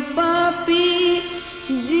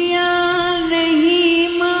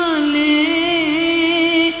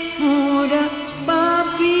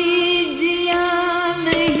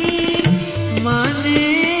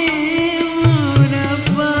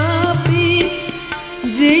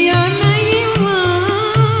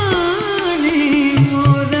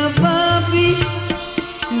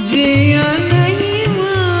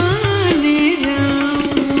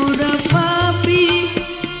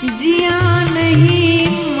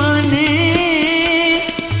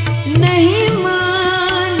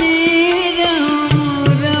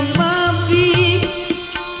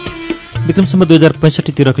 विक्रमसम्म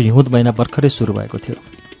 2065 तिरको हिउँद महिना भर्खरै सुरु भएको थियो।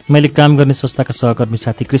 मैले काम गर्ने संस्थाका सहकर्मी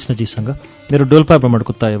साथी कृष्णजीसँग मेरो डोल्पा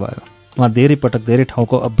भ्रमणको तय भयो। उहाँ धेरै पटक धेरै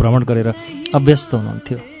ठाउँको भ्रमण गरेर अभ्यस्त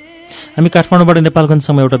हुनुहुन्थ्यो। हामी काठमाडौँबाट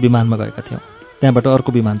नेपालगञ्जसम्म एउटा विमानमा गएका थियौँ। त्यहाँबाट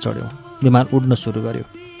अर्को विमान चढ्यौँ। विमान उड्न सुरु गर्यो।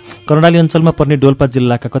 कर्णाली अञ्चलमा पर्ने डोल्पा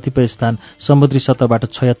जिल्लाका कतिपय स्थान समुद्री सतहबाट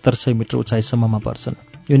 7600 मिटर उचाइसम्ममा पर्छन्।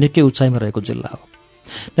 यो निकै उचाइमा रहेको जिल्ला हो।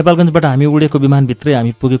 नेपालगञ्जबाट हामी उडेको विमानभित्रै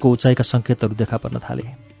हामी पुगेको उचाइका सङ्केतहरू देखा पर्न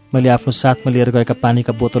थाले। मैले आफ्नो साथमा लिएर गएका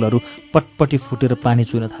पानीका बोतलहरू पटपटी फुटेर पानी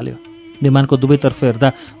चुइन थाल्यो। विमानको दुवैतर्फ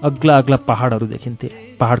हेर्दा अग्ला अग्ला पहाडहरू देखिन्थे।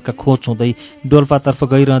 पहाडका खोज हुँदै डोल्पातर्फ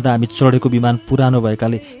गइरहँदा हामी चढेको विमान पुरानो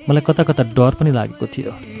भएकाले मलाई कता कता डर पनि लागेको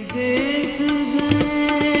थियो।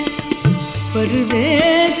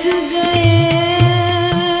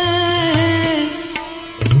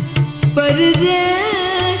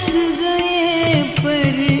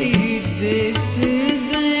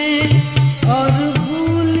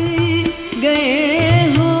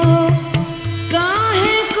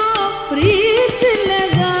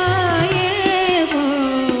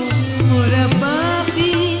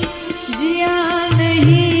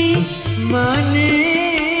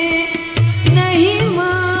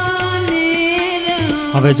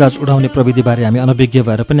 हवाईजहाज उडाउने प्रविधिबारे हामी अनभिज्ञ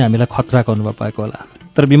भएर पनि हामीलाई खतराको अनुभव भएको होला।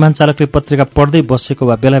 तर विमान चालकले पत्रिका पढ्दै बसेको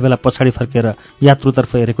वा बेला बेला पछाडि फर्केर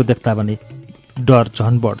यात्रुतर्फ हेरेको देख्दा भने डर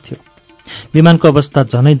झन बढ्थ्यो। विमानको अवस्था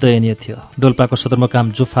झनै दयनीय थियो। डोल्पाको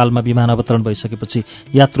सदरमुकाम जुफालमा विमान अवतरण भइसकेपछि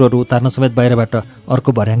यात्रुहरू उतार्न समेत बाहिरबाट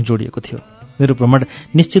अर्को भर्याङ जोडिएको थियो। मेरो भ्रमण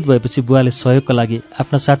निश्चित भएपछि बुवाले सहयोगका लागि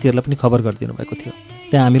आफ्ना साथीहरूलाई पनि खबर गरिदिनु भएको थियो।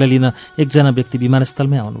 त्यहाँ हामीलाई लिन एकजना व्यक्ति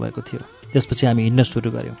विमानस्थलमै आउनुभएको थियो। त्यसपछि हामी हिँड्न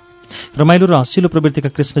सुरु गर्यौँ। रमाइलो र हँसिलो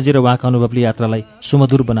प्रवृत्तिका कृष्णजी र उहाँका अनुभवले यात्रालाई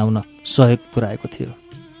सुमधुर बनाउन सहयोग पुर्याएको थियो।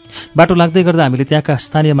 बाटो लाग्दै गर्दा हामीले त्यहाँका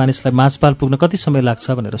स्थानीय मानिसलाई माझपाल पुग्न कति समय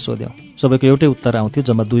लाग्छ भनेर सोध्यौँ। सबैको एउटै उत्तर आउँथ्यो,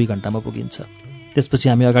 जम्मा 2 घण्टामा पुगिन्छ। त्यसपछि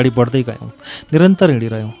हामी अगाडि बढ्दै गयौँ। निरन्तर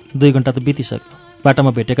हिँडिरह्यौँ। 2 घण्टा त बितिसक्यो।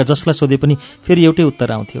 बाटामा भेटेका जसलाई सोधे पनि फेरि एउटै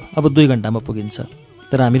उत्तर आउँथ्यो, अब 2 घण्टामा पुगिन्छ।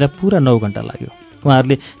 तर हामीलाई पुरा 9 घण्टा लाग्यो।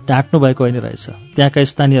 उहाँहरूले ढाँट्नु भएको होइन रहेछ। त्यहाँका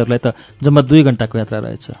स्थानीयहरूलाई त जम्मा 2 घण्टाको यात्रा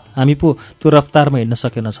रहेछ। हामी पो त्यो रफ्तारमा हिँड्न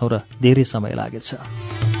सकेनछौँ र धेरै समय लागेछ।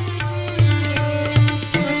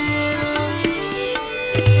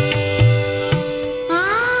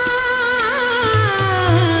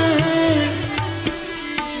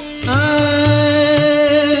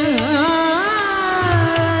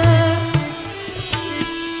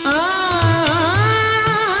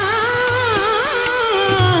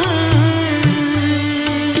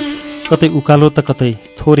 कतै उकालो त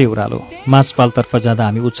कतै थोरै ओह्रालो। माझपालतर्फ जाँदा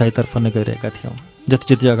हामी उचाइतर्फ नै गइरहेका थियौँ। जति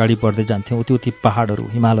जति अगाडि बढ्दै जान्थ्यौँ उति उति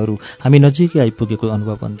पहाडहरू, हिमालहरू हामी नजिकै आइपुगेको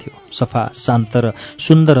अनुभव हुन्थ्यो। सफा, शान्त र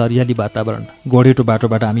सुन्दर हरियाली वातावरण। घोडेटो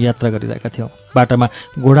बाटोबाट हामी यात्रा गरिरहेका थियौँ। बाटामा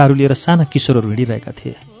घोडाहरू लिएर साना किशोरहरू हिँडिरहेका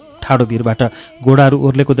थिए। ठाडो भिरबाट घोडाहरू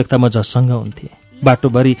ओर्लेको देख्दा म झसङ्ग हुन्थेँ।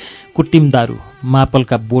 बाटोभरि कुट्टिम दारू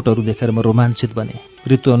मापलका बोटहरू देखेर म रोमाञ्चित बने।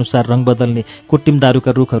 ऋतुअनुसार रङ बदल्ने कुट्टिम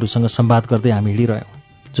दारूका रुखहरूसँग संवाद गर्दै हामी हिँडिरह्यौँ।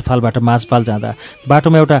 जुफालबाट माझपाल जाँदा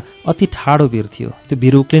बाटोमा एउटा अति ठाडो भिर थियो। त्यो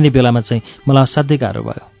भिर उक्लिने बेलामा चाहिँ मलाई असाध्यै गाह्रो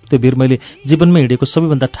भयो। त्यो भिर मैले जीवनमा हिँडेको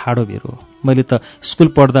सबैभन्दा ठाडो भिर हो। मैले त स्कुल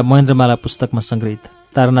पढ्दा महेन्द्रमाला पुस्तकमा सङ्ग्रहित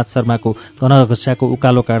तारानाथ शर्माको घनघस्याको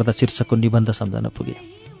उकालो काट्दा शीर्षकको निबन्ध सम्झन पुगे।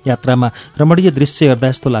 यात्रामा रमणीय दृश्य हेर्दा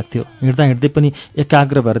यस्तो लाग्थ्यो हिँड्दा हिँड्दै पनि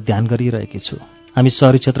एकाग्र भएर ध्यान गरिरहेकी छु। हामी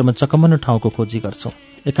सहरी क्षेत्रमा चकमन्न ठाउँको खोजी गर्छौँ,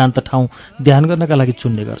 एकान्त ठाउँ ध्यान गर्नका लागि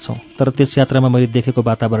चुन्ने गर्छौँ। तर त्यस यात्रामा मैले देखेको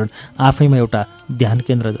वातावरण आफैमा एउटा ध्यान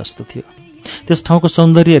केन्द्र जस्तो थियो। त्यस ठाउँको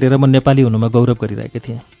सौन्दर्य हेरेर म नेपाली हुनुमा गौरव गरिरहेकी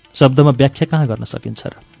थिएँ। शब्दमा व्याख्या कहाँ गर्न सकिन्छ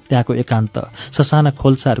र? त्यहाँको एकान्त, ससाना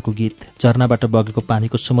खोल्साहरूको गीत, झरनाबाट बगेको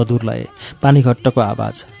पानीको सुमधुर लय, पानी घट्टको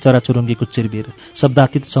आवाज, चराचुरुङ्गीको चिरबिर,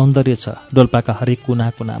 शब्दातीत सौन्दर्य छ डोल्पाका हरेक कुना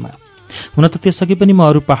कुनामा। हुन त त्यसअघि पनि म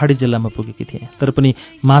अरू पहाडी जिल्लामा पुगेकी थिएँ, तर पनि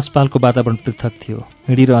माझपालको वातावरण पृथक थियो।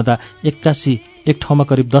 हिँडिरहँदा एक्कासी एक ठाउँमा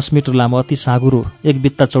करिब 10 मिटर लामो अति साँघुरो एक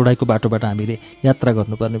बित्ता चौडाइको बाटोबाट हामीले यात्रा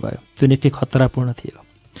गर्नुपर्ने भयो। त्यो निकै खतरापूर्ण थियो।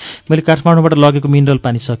 मैले काठमाडौँबाट लगेको मिनरल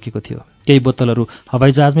पानी सकिएको थियो। केही बोतलहरू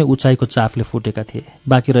हवाईजहाजमै उचाइको चापले फुटेका थिए।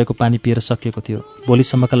 बाँकी रहेको पानी पिएर सकिएको थियो।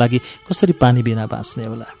 भोलिसम्मका लागि कसरी पानी बिना बाँच्ने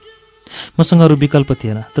होला? मसँग अरू विकल्प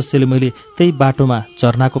थिएन, त्यसैले मैले त्यही बाटोमा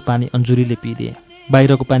झरनाको पानी अन्जुरीले पिइदिएँ।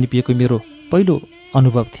 बाहिरको पानी पिएको मेरो पहिलो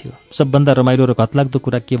अनुभव थियो। सबभन्दा रमाइलो र घतलाग्दो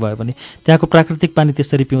कुरा के भयो भने त्यहाँको प्राकृतिक पानी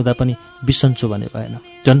त्यसरी पिउँदा पनि बिसन्चो भने भएन।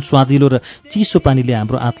 झन् स्वादिलो र चिसो पानीले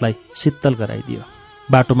हाम्रो आँतलाई शीतल गराइदियो।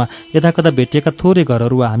 बाटोमा यदाकदा भेटिएका थोरै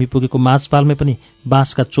घरहरू वा हामी पुगेको माझपालमै पनि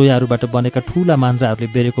बाँसका चोयाहरूबाट बनेका ठूला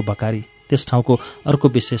मान्द्राहरूले बेरेको भकारी त्यस ठाउँको अर्को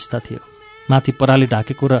विशेषता थियो। माथि पराले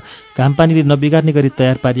ढाकेको र घामपानीले नबिगार्ने गरी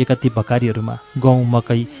तयार पारिएका ती भकारीहरूमा गहुँ,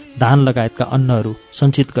 मकै, धान लगायतका अन्नहरू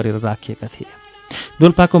सञ्चित गरेर राखिएका थिए।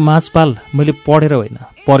 डोल्पाको माझपाल मैले पढेर होइन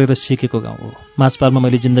पढेर सिकेको गाउँ हो। माझपालमा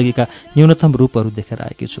मैले जिन्दगीका न्यूनतम रूपहरू देखेर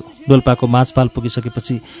आएकी छु। डोल्पाको माझपाल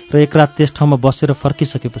पुगिसकेपछि र एक रात त्यस ठाउँमा बसेर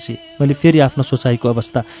फर्किसकेपछि मैले फेरि आफ्नो सोचाइको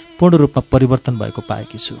अवस्था पूर्ण रूपमा परिवर्तन भएको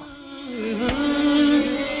पाएकी छु।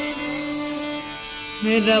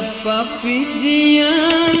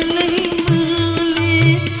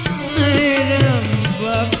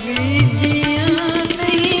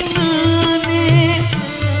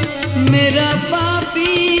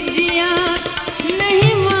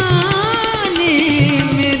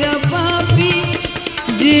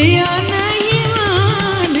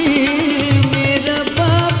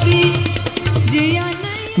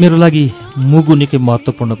 मेरो लागि मुगु निकै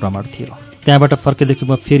महत्त्वपूर्ण भ्रमण थियो। त्यहाँबाट फर्केदेखि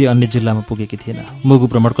म फेरि अन्य जिल्लामा पुगेकी थिएन। मुगु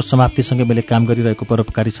भ्रमणको समाप्तिसँगै मैले काम गरिरहेको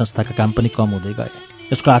परोपकारी संस्थाका काम पनि कम हुँदै गए।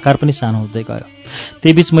 यसको आकार पनि सानो हुँदै गयो।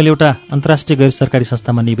 त्यहीबीच मैले एउटा अन्तर्राष्ट्रिय गैर सरकारी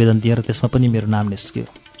संस्थामा निवेदन दिएर त्यसमा पनि मेरो नाम निस्कियो।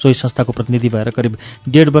 सोही संस्थाको प्रतिनिधि भएर करिब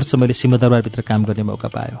 1.5 वर्ष मैले सिंहदरबारभित्र काम गर्ने मौका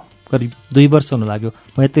पाएँ। करिब 2 वर्ष हुन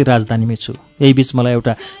लाग्यो म यतै राजधानीमै छु। यही बीच मलाई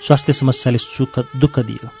एउटा स्वास्थ्य समस्याले दुःख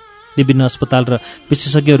दियो। विभिन्न अस्पताल र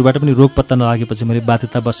विशेषज्ञहरूबाट पनि रोग पत्ता नलागेपछि मैले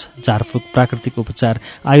बाध्यतावश झारफुक, प्राकृतिक उपचार,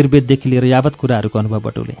 आयुर्वेददेखि लिएर यावत कुराहरूको अनुभव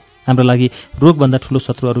बटुलेँ। हाम्रो लागि रोगभन्दा ठूलो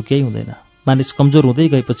शत्रु अरू केही हुँदैन। मानिस कमजोर हुँदै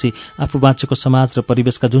गएपछि आफू बाँचेको समाज र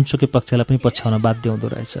परिवेशका जुनसुकै पक्षलाई पनि पछ्याउन बाध्य हुँदो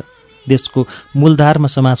रहेछ। देशको मूलधारमा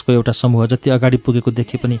समाजको एउटा समूह जति अगाडि पुगेको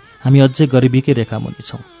देखे पनि हामी अझै गरिबीकै रेखामुनि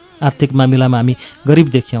छौँ। आर्थिक मामिलामा हामी गरिब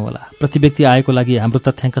देखियौँ होला। प्रति व्यक्ति आएको लागि हाम्रो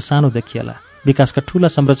तथ्याङ्क सानो देखिएला। विकासका ठूला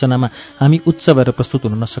संरचनामा हामी उच्च भएर प्रस्तुत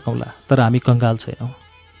हुन नसकौँला, तर हामी कङ्गाल छैनौँ।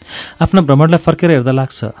 आफ्नो भ्रमणलाई फर्केर हेर्दा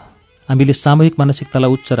लाग्छ हामीले सामूहिक मानसिकतालाई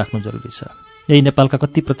उच्च राख्नु जरुरी छ। यही नेपालका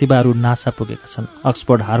कति प्रतिभाहरू नासा पुगेका छन्।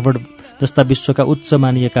 अक्सफोर्ड, हार्वर्ड जस्ता विश्वका उच्च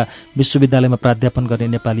मानिएका विश्वविद्यालयमा प्राध्यापन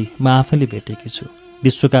गर्ने नेपाली म आफैले भेटेकी छु।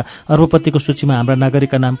 विश्वका अर्बपतिको सूचीमा हाम्रा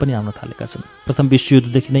नागरिकका नाम पनि आउन थालेका छन्। प्रथम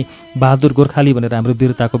विश्वयुद्धदेखि नै बहादुर गोर्खाली भनेर हाम्रो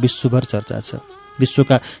वीरताको विश्वभर चर्चा छ।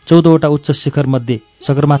 विश्वका 14वटा उच्च शिखर मध्ये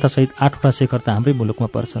सगरमाथासहित 8वटा शिखर त हाम्रै मुलुकमा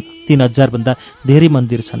पर्छन्। 3000 भन्दा धेरै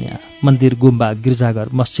मन्दिर छन् यहाँ। मन्दिर, गुम्बा, गिर्जाघर,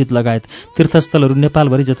 मस्जिद लगायत तीर्थस्थलहरू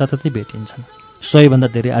नेपालभरि जताततै भेटिन्छन्। 100 भन्दा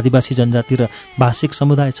धेरै आदिवासी जनजाति र भाषिक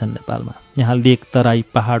समुदाय छन् नेपालमा। यहाँ लेक, तराई,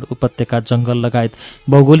 पहाड, उपत्यका, जंगल लगायत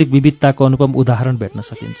भौगोलिक विविधताको अनुपम उदाहरण भेट्न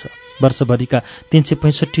सकिन्छ। वर्षभरिका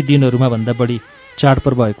 365 दिनहरूमा भन्दा बढी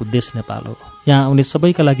चाडपर्व भएको देश नेपाल हो। यहाँ आउने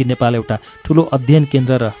सबैका लागि नेपाल एउटा ठूलो अध्ययन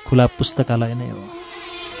केन्द्र र खुला पुस्तकालय नै हो।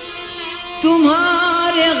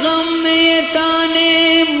 तुम्हारे गम में ये ताने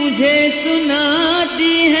मुझे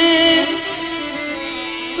सुनाती हैं,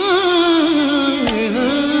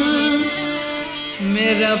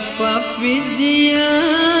 मेरा पापी जिया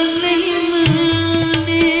नहीं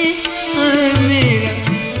माने, मेरा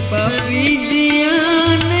पापी जिया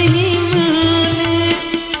नहीं माने।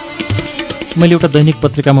 मैले एउटा दैनिक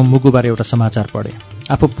पत्रिकामा मुगुबारे एउटा समाचार पढेँ।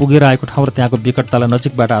 आफू पुगेर आएको ठाउँ र त्यहाँको विकटतालाई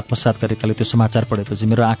नजिकबाट आत्मसात गरेकाले त्यो समाचार पढेपछि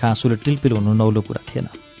मेरो आँखा आँसुले टिलपिल हुनु नौलो कुरा थिएन।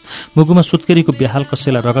 मुगुमा सुत्केरीको बेहाल,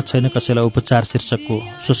 कसैलाई रगत छैन कसैलाई उपचार शीर्षकको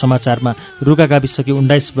सुसमाचारमा रुगा गाविसकी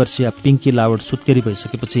 19 वर्षीय पिङ्की लावड सुत्केरी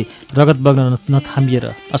भइसकेपछि रगत बग्न नथामिएर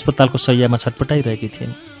अस्पतालको शैय्यामा छटपटाइरहेकी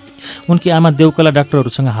थिइन्। उनकी आमा देउकला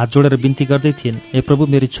डाक्टरहरूसँग हात जोडेर बिन्ती गर्दै थिइन्, हे प्रभु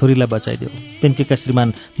मेरी छोरीलाई बचाइदेऊ। पिन्कीका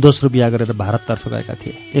श्रीमान दोस्रो बिहा गरेर भारततर्फ गएका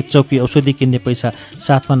थिए। एक चौकी औषधि किन्ने पैसा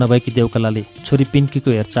साथमा नभएकी देउकलाले छोरी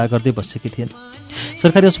पिन्कीको हेरचाह गर्दै बसेकी थिइन्।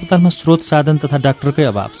 सरकारी अस्पतालमा स्रोत साधन तथा डाक्टरकै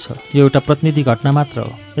अभाव छ। यो एउटा प्रतिनिधि घटना मात्र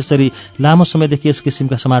हो। यसरी लामो समयदेखि यस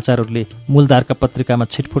किसिमका समाचारहरूले मूलधारका पत्रिकामा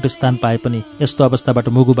छिटफुट स्थान पाए पनि यस्तो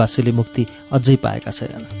अवस्थाबाट मुगुवासीले मुक्ति अझै पाएका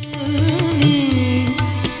छैनन्।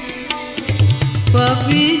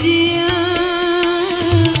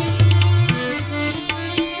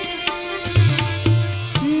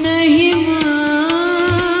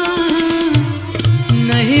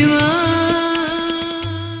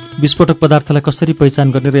 विस्फोटक पदार्थलाई कसरी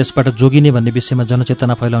पहिचान गर्ने र यसबाट जोगिने भन्ने विषयमा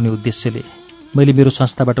जनचेतना फैलाउने उद्देश्यले मैले मेरो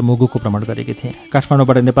संस्थाबाट मुगुको भ्रमण गरेकी थिएँ।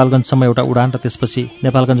 काठमाडौँबाट नेपालगञ्जसम्म एउटा उडान र त्यसपछि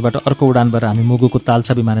नेपालगञ्जबाट अर्को उडान भएर हामी मुगुको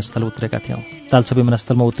तालसा विमानस्थल उत्रेका थियौँ। तालसा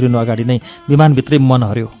विमानस्थलमा उत्रिनु अगाडि नै विमानभित्रै मन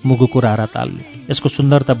हर्यो मुगुको रारा तालले। यसको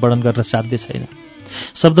सुन्दरता वर्णन गर्न साध्य छैन।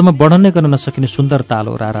 शब्दमा वर्णन नै गर्न नसकिने सुन्दर ताल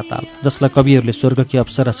हो रारा ताल, जसलाई कविहरूले स्वर्गकी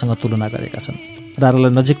अप्सरासँग तुलना गरेका छन्।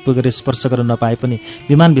 रारालाई नजिक पुगेर स्पर्श गर्न नपाए पनि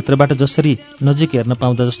विमानभित्रबाट जसरी नजिक हेर्न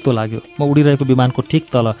पाउँदा जस्तो लाग्यो, म उडिरहेको विमानको ठिक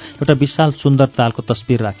तल एउटा विशाल सुन्दर तालको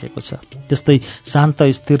तस्बिर राखेको छ। त्यस्तै शान्त,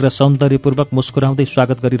 स्थिर र सौन्दर्यपूर्वक मुस्कुराउँदै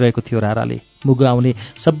स्वागत गरिरहेको थियो राराले मुगु आउने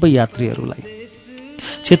सबै यात्रीहरूलाई।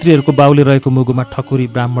 क्षेत्रीहरूको बाहुले रहेको मुगुमा ठकुरी,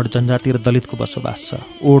 ब्राह्मण, जनजाति र दलितको बसोबास छ।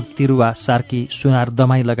 ओड, तिरुवा, सार्की, सुनार,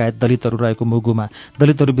 दमाई लगायत दलितहरू रहेको मुगुमा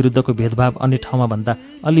दलितहरू विरुद्धको भेदभाव अन्य ठाउँमा भन्दा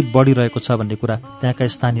अलि बढी रहेको छ भन्ने कुरा त्यहाँका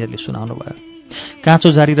स्थानीयहरूले सुनाउनु भयो। काँचो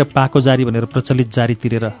जारी र पाको जारी भनेर प्रचलित जारी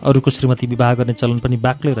तिरेर अरूको श्रीमती विवाह गर्ने चलन पनि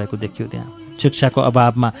बाक्लै रहेको देखियो। त्यहाँ शिक्षाको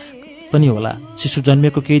अभावमा पनि होला शिशु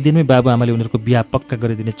जन्मेको केही दिनमै बाबुआमाले उनीहरूको बिहा पक्का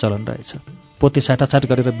गरिदिने चलन रहेछ। पोते साटाछाट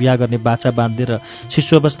गरेर बिहा गर्ने बाचा बाँधिदिएर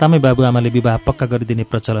शिशु अवस्थामै बाबुआमाले विवाह पक्का गरिदिने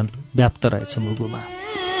प्रचलन व्याप्त रहेछ मुगुमा।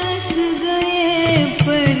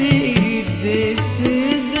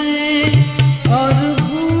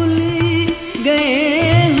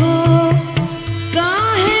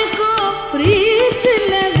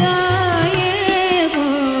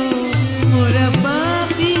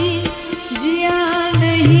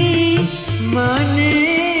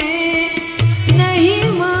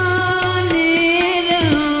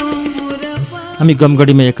 हामी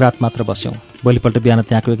गमगढीमा एक रात मात्र बस्यौँ। भोलिपल्ट बिहान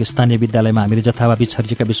त्यहाँको एक स्थानीय विद्यालयमा हामीले जथाभावी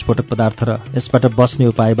छरिएका विस्फोटक पदार्थ र यसबाट बस्ने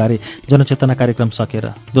उपायबारे जनचेतना कार्यक्रम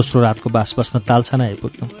सकेर दोस्रो रातको बास बस्न तालसा नै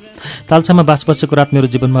आइपुग्यौँ। तालसामा बास बसेको रात मेरो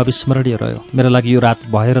जीवनमा अविस्मरणीय रह्यो। मेरा लागि यो रात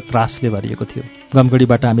भय र त्रासले भरिएको थियो।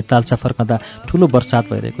 गमगढीबाट हामी तालसा फर्कँदा ठूलो बर्सात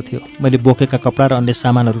भइरहेको थियो। मैले बोकेका कपडा र अन्य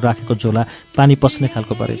सामानहरू राखेको झोला पानी पस्ने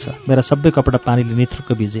खालको परेछ। मेरा सबै कपडा पानीले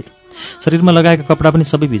निथुर्क भिजे। शरीरमा लगाएका कपडा पनि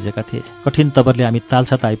सबै भिजेका थिए। कठिन तवरले हामी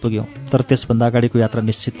तालसा त आइपुग्यौँ, तर त्यसभन्दा अगाडिको यात्रा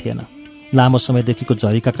निश्चित थिएन। लामो समयदेखिको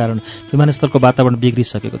झरीका कारण विमानस्थलको वातावरण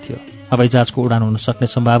बिग्रिसकेको थियो। हवाईजहाजको उडान हुन सक्ने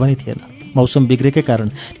सम्भावना थिएन। मौसम बिग्रेकै कारण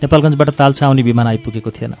नेपालगञ्जबाट तालसा आउने विमान आइपुगेको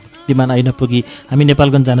थिएन। विमान आइनपुगी हामी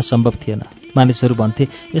नेपालगञ्ज जान सम्भव थिएन। मानिसहरू भन्थे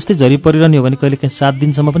यस्तै झरी परिरहने हो भने कहिलेकाहीँ 7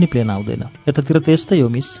 दिनसम्म पनि प्लेन आउँदैन। यतातिर त यस्तै हो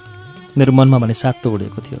मिस। मेरो मनमा भने सातो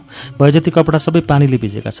उडेको थियो। भएजति कपडा सबै पानीले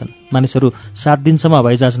भिजेका छन्। मानिसहरू 7 दिनसम्म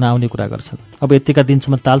हवाईजहाज नआउने कुरा गर्छन्। अब यतिका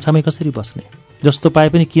दिनसम्म तालसामै कसरी बस्ने? जस्तो पाए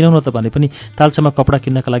पनि किनौँ न त भने पनि तालसामा कपडा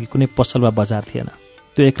किन्नका लागि कुनै पसल वा बजार थिएन।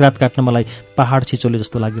 त्यो एक रात काट्न मलाई पहाड छिचोले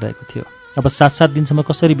जस्तो लागिरहेको थियो। अब 7-7 दिनसम्म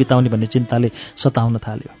कसरी बिताउने भन्ने चिन्ताले सताउन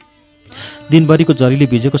थाल्यो। दिनभरिको झरीले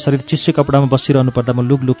भिजेको शरीर चिस्से कपडामा बसिरहनु पर्दा म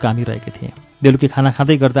लुक कामिरहेकी थिएँ। बेलुकी खाना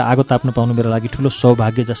खाँदै गर्दा आगो ताप्न पाउनु मेरो लागि ठूलो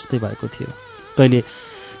सौभाग्य जस्तै भएको थियो। कहिले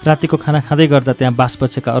रातिको खाना खाँदै गर्दा त्यहाँ बास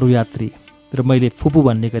बसेका अरू यात्री र मैले फुपू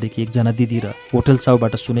भन्ने गरेकी एकजना दिदी र होटल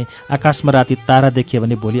चाउबाट सुने आकाशमा राति तारा देखियो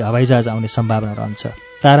भने भोलि हवाईजहाज आउने सम्भावना रहन्छ।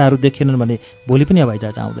 ताराहरू देखेनन् भने भोलि पनि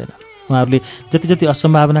हवाईजहाज आउँदैन। उहाँहरूले जति जति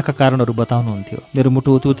असम्भावनाका कारणहरू बताउनुहुन्थ्यो मेरो मुटु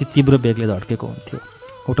उति तीव्र बेगले धड्केको हुन्थ्यो।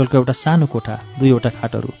 होटलको एउटा सानो कोठा, 2वटा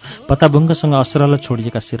खाटहरू, पत्ताभुङ्गसँग असरल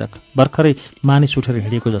छोडिएका सिरक, भर्खरै मानिस उठेर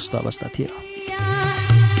हिँडेको जस्तो अवस्था थियो।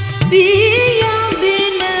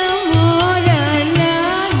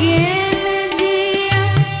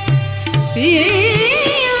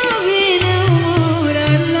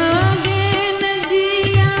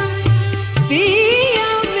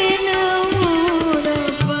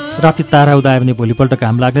 राति तारा उदायो भने भोलिपल्ट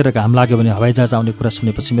घाम लाग्ने र घाम लाग्यो भने हवाईजहाज आउने कुरा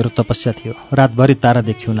सुनेपछि मेरो तपस्या थियो। रातभरि तारा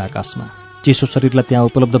देखिउन आकाशमा। चिसो शरीरलाई त्यहाँ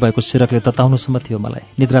उपलब्ध भएको सिरकले तताउनुसम्म थियो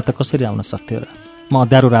मलाई। निद्रा त कसरी आउन सक्थ्यो र? म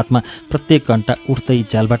अँध्यारो रातमा प्रत्येक घण्टा उठ्दै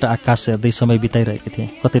झ्यालबाट आकाश हेर्दै समय बिताइरहेको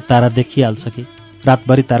थिएँ। कतै तारा देखिहाल्छ कि?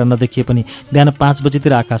 रातभरि तारा नदेखिए पनि बिहान 5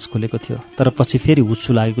 बजीतिर आकाश खुलेको थियो। तर पछि फेरि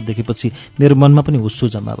हुस्सु लागेको देखेपछि मेरो मनमा पनि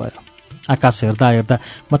हुस्सु जम्मा भयो। आकाश हेर्दा हेर्दा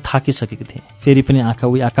म थाकिसकेकी थिएँ। फेरि पनि आँखा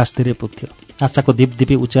उही आकाशतिरै पुग्थ्यो। आशाको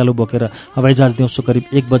दिपदिपी उज्यालो बोकेर हवाईजहाज दिउँसो करिब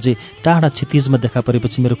 1 बजे टाढा क्षितिजमा देखा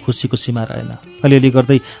परेपछि मेरो खुसीको सीमा रहेन। अलिअलि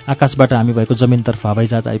गर्दै आकाशबाट हामी भएको जमिनतर्फ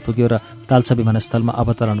हवाईजहाज आइपुग्यो र तालसा विमानस्थलमा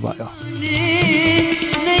अवतरण भयो।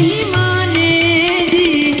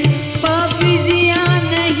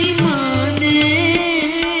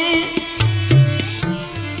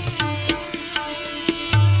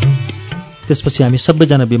 त्यसपछि हामी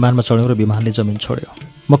सबैजना विमानमा चढ्यौँ र विमानले जमिन छोड्यो।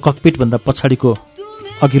 म ककपिटभन्दा पछाडिको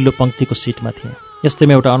अघिल्लो पङ्क्तिको सिटमा थिएँ।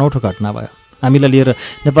 यस्तैमा एउटा अनौठो घटना भयो। हामीलाई लिएर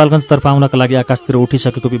नेपालगञ्जतर्फ आउनका लागि आकाशतिर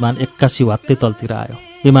उठिसकेको विमान एक्कासी वात्तै तलतिर आयो।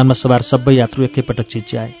 विमानमा सवार सबै यात्रु एकैपटक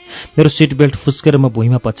चिच्याए। मेरो सिट बेल्ट फुस्केर म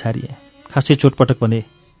भुइँमा पछारिएँ। खासै चोटपटक भने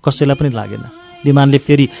कसैलाई पनि लागेन। विमानले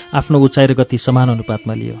फेरि आफ्नो उचाइ र गति समान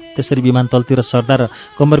अनुपातमा लियो। त्यसरी विमान तलतिर सर्दा र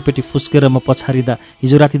कम्मरपेटी फुस्केर म पछारिँदा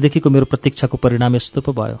हिजो रातिदेखिको मेरो प्रतीक्षाको परिणाम यस्तो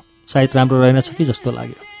पो भयो। सायद राम्रो रहेनछ कि जस्तो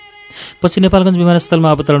लाग्यो। पछि नेपालगञ्ज विमानस्थलमा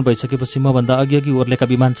अवतरण भइसकेपछि मभन्दा अघि ओर्लेका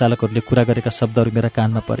विमान चालकहरूले कुरा गरेका शब्दहरू मेरा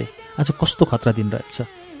कानमा परे। आज कस्तो खतरा दिन रहेछ।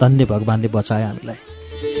 धन्य भगवानले बचाए हामीलाई।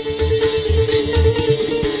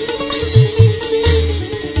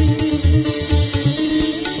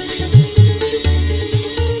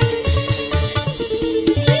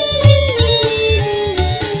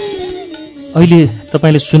 अहिले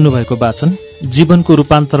तपाईले सुन्नुभएको वाचन जीवनको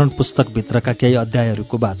रूपान्तरण पुस्तकभित्रका केही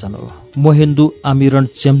अध्यायहरूको वाचन हो। मोहेन्दु आमिरण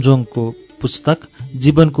चेम्जोङको पुस्तक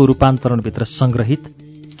जीवनको रूपान्तरणभित्र संग्रहित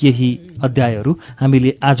केही अध्यायहरू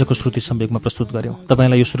हामीले आजको श्रुति सम्वेकमा प्रस्तुत गर्यौं।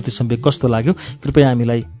 तपाईलाई यो श्रुति सम्वेक कस्तो लाग्यो कृपया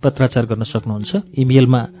हामीलाई पत्राचार गर्न सक्नुहुन्छ।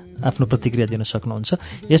 इमेलमा आफ्नो प्रतिक्रिया दिन सक्नुहुन्छ।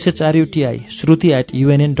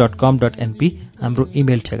 shruti@unn.com.np हाम्रो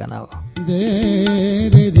इमेल ठेगाना हो।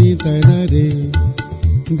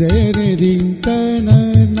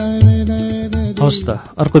 हवस् त,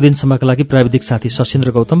 अर्को दिनसम्मका लागि प्राविधिक साथी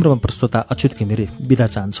सशिन्द्र गौतम र म प्रस्तोता अच्युत घिमिरे बिदा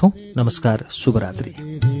चाहन्छौँ। नमस्कार, शुभरात्रि।